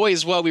plays. Zoe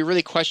as well, we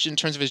really questioned in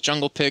terms of his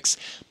jungle picks,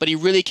 but he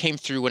really came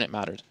through when it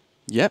mattered.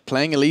 Yeah,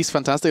 playing Elise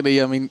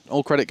fantastically. I mean,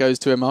 all credit goes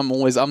to him. I'm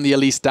the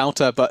Elise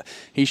doubter, but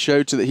he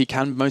showed that he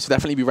can most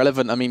definitely be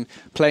relevant. I mean,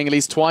 playing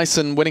Elise twice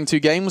and winning 2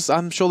 games,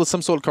 I'm sure there's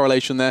some sort of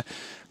correlation there.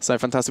 So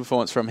fantastic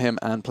performance from him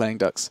and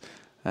PlayingDucks.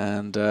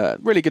 And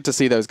really good to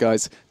see those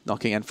guys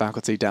knocking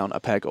Faculty down a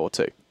peg or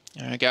 2.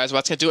 All right, guys, well,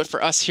 that's going to do it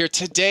for us here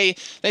today.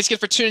 Thanks again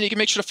for tuning in. You can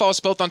make sure to follow us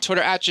both on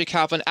Twitter, at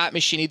 @JCalvin, at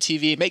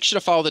MachiniTV. Make sure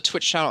to follow the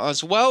Twitch channel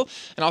as well.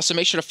 And also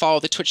make sure to follow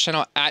the Twitch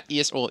channel at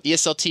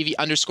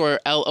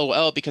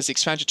ESLTV_LOL because the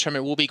expansion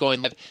tournament will be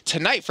going live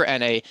tonight for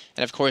NA.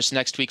 And, of course,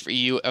 next week for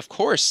EU. Of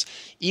course,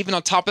 even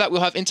on top of that,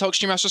 we'll have Intel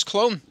Extreme Masters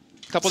Clone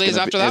a couple days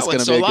after that one.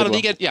 So a lot of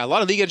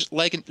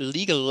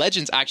League of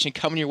Legends action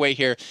coming your way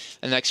here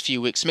in the next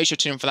few weeks. So make sure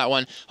to tune in for that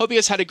one. Hope you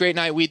guys had a great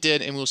night. We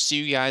did, and we'll see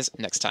you guys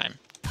next time.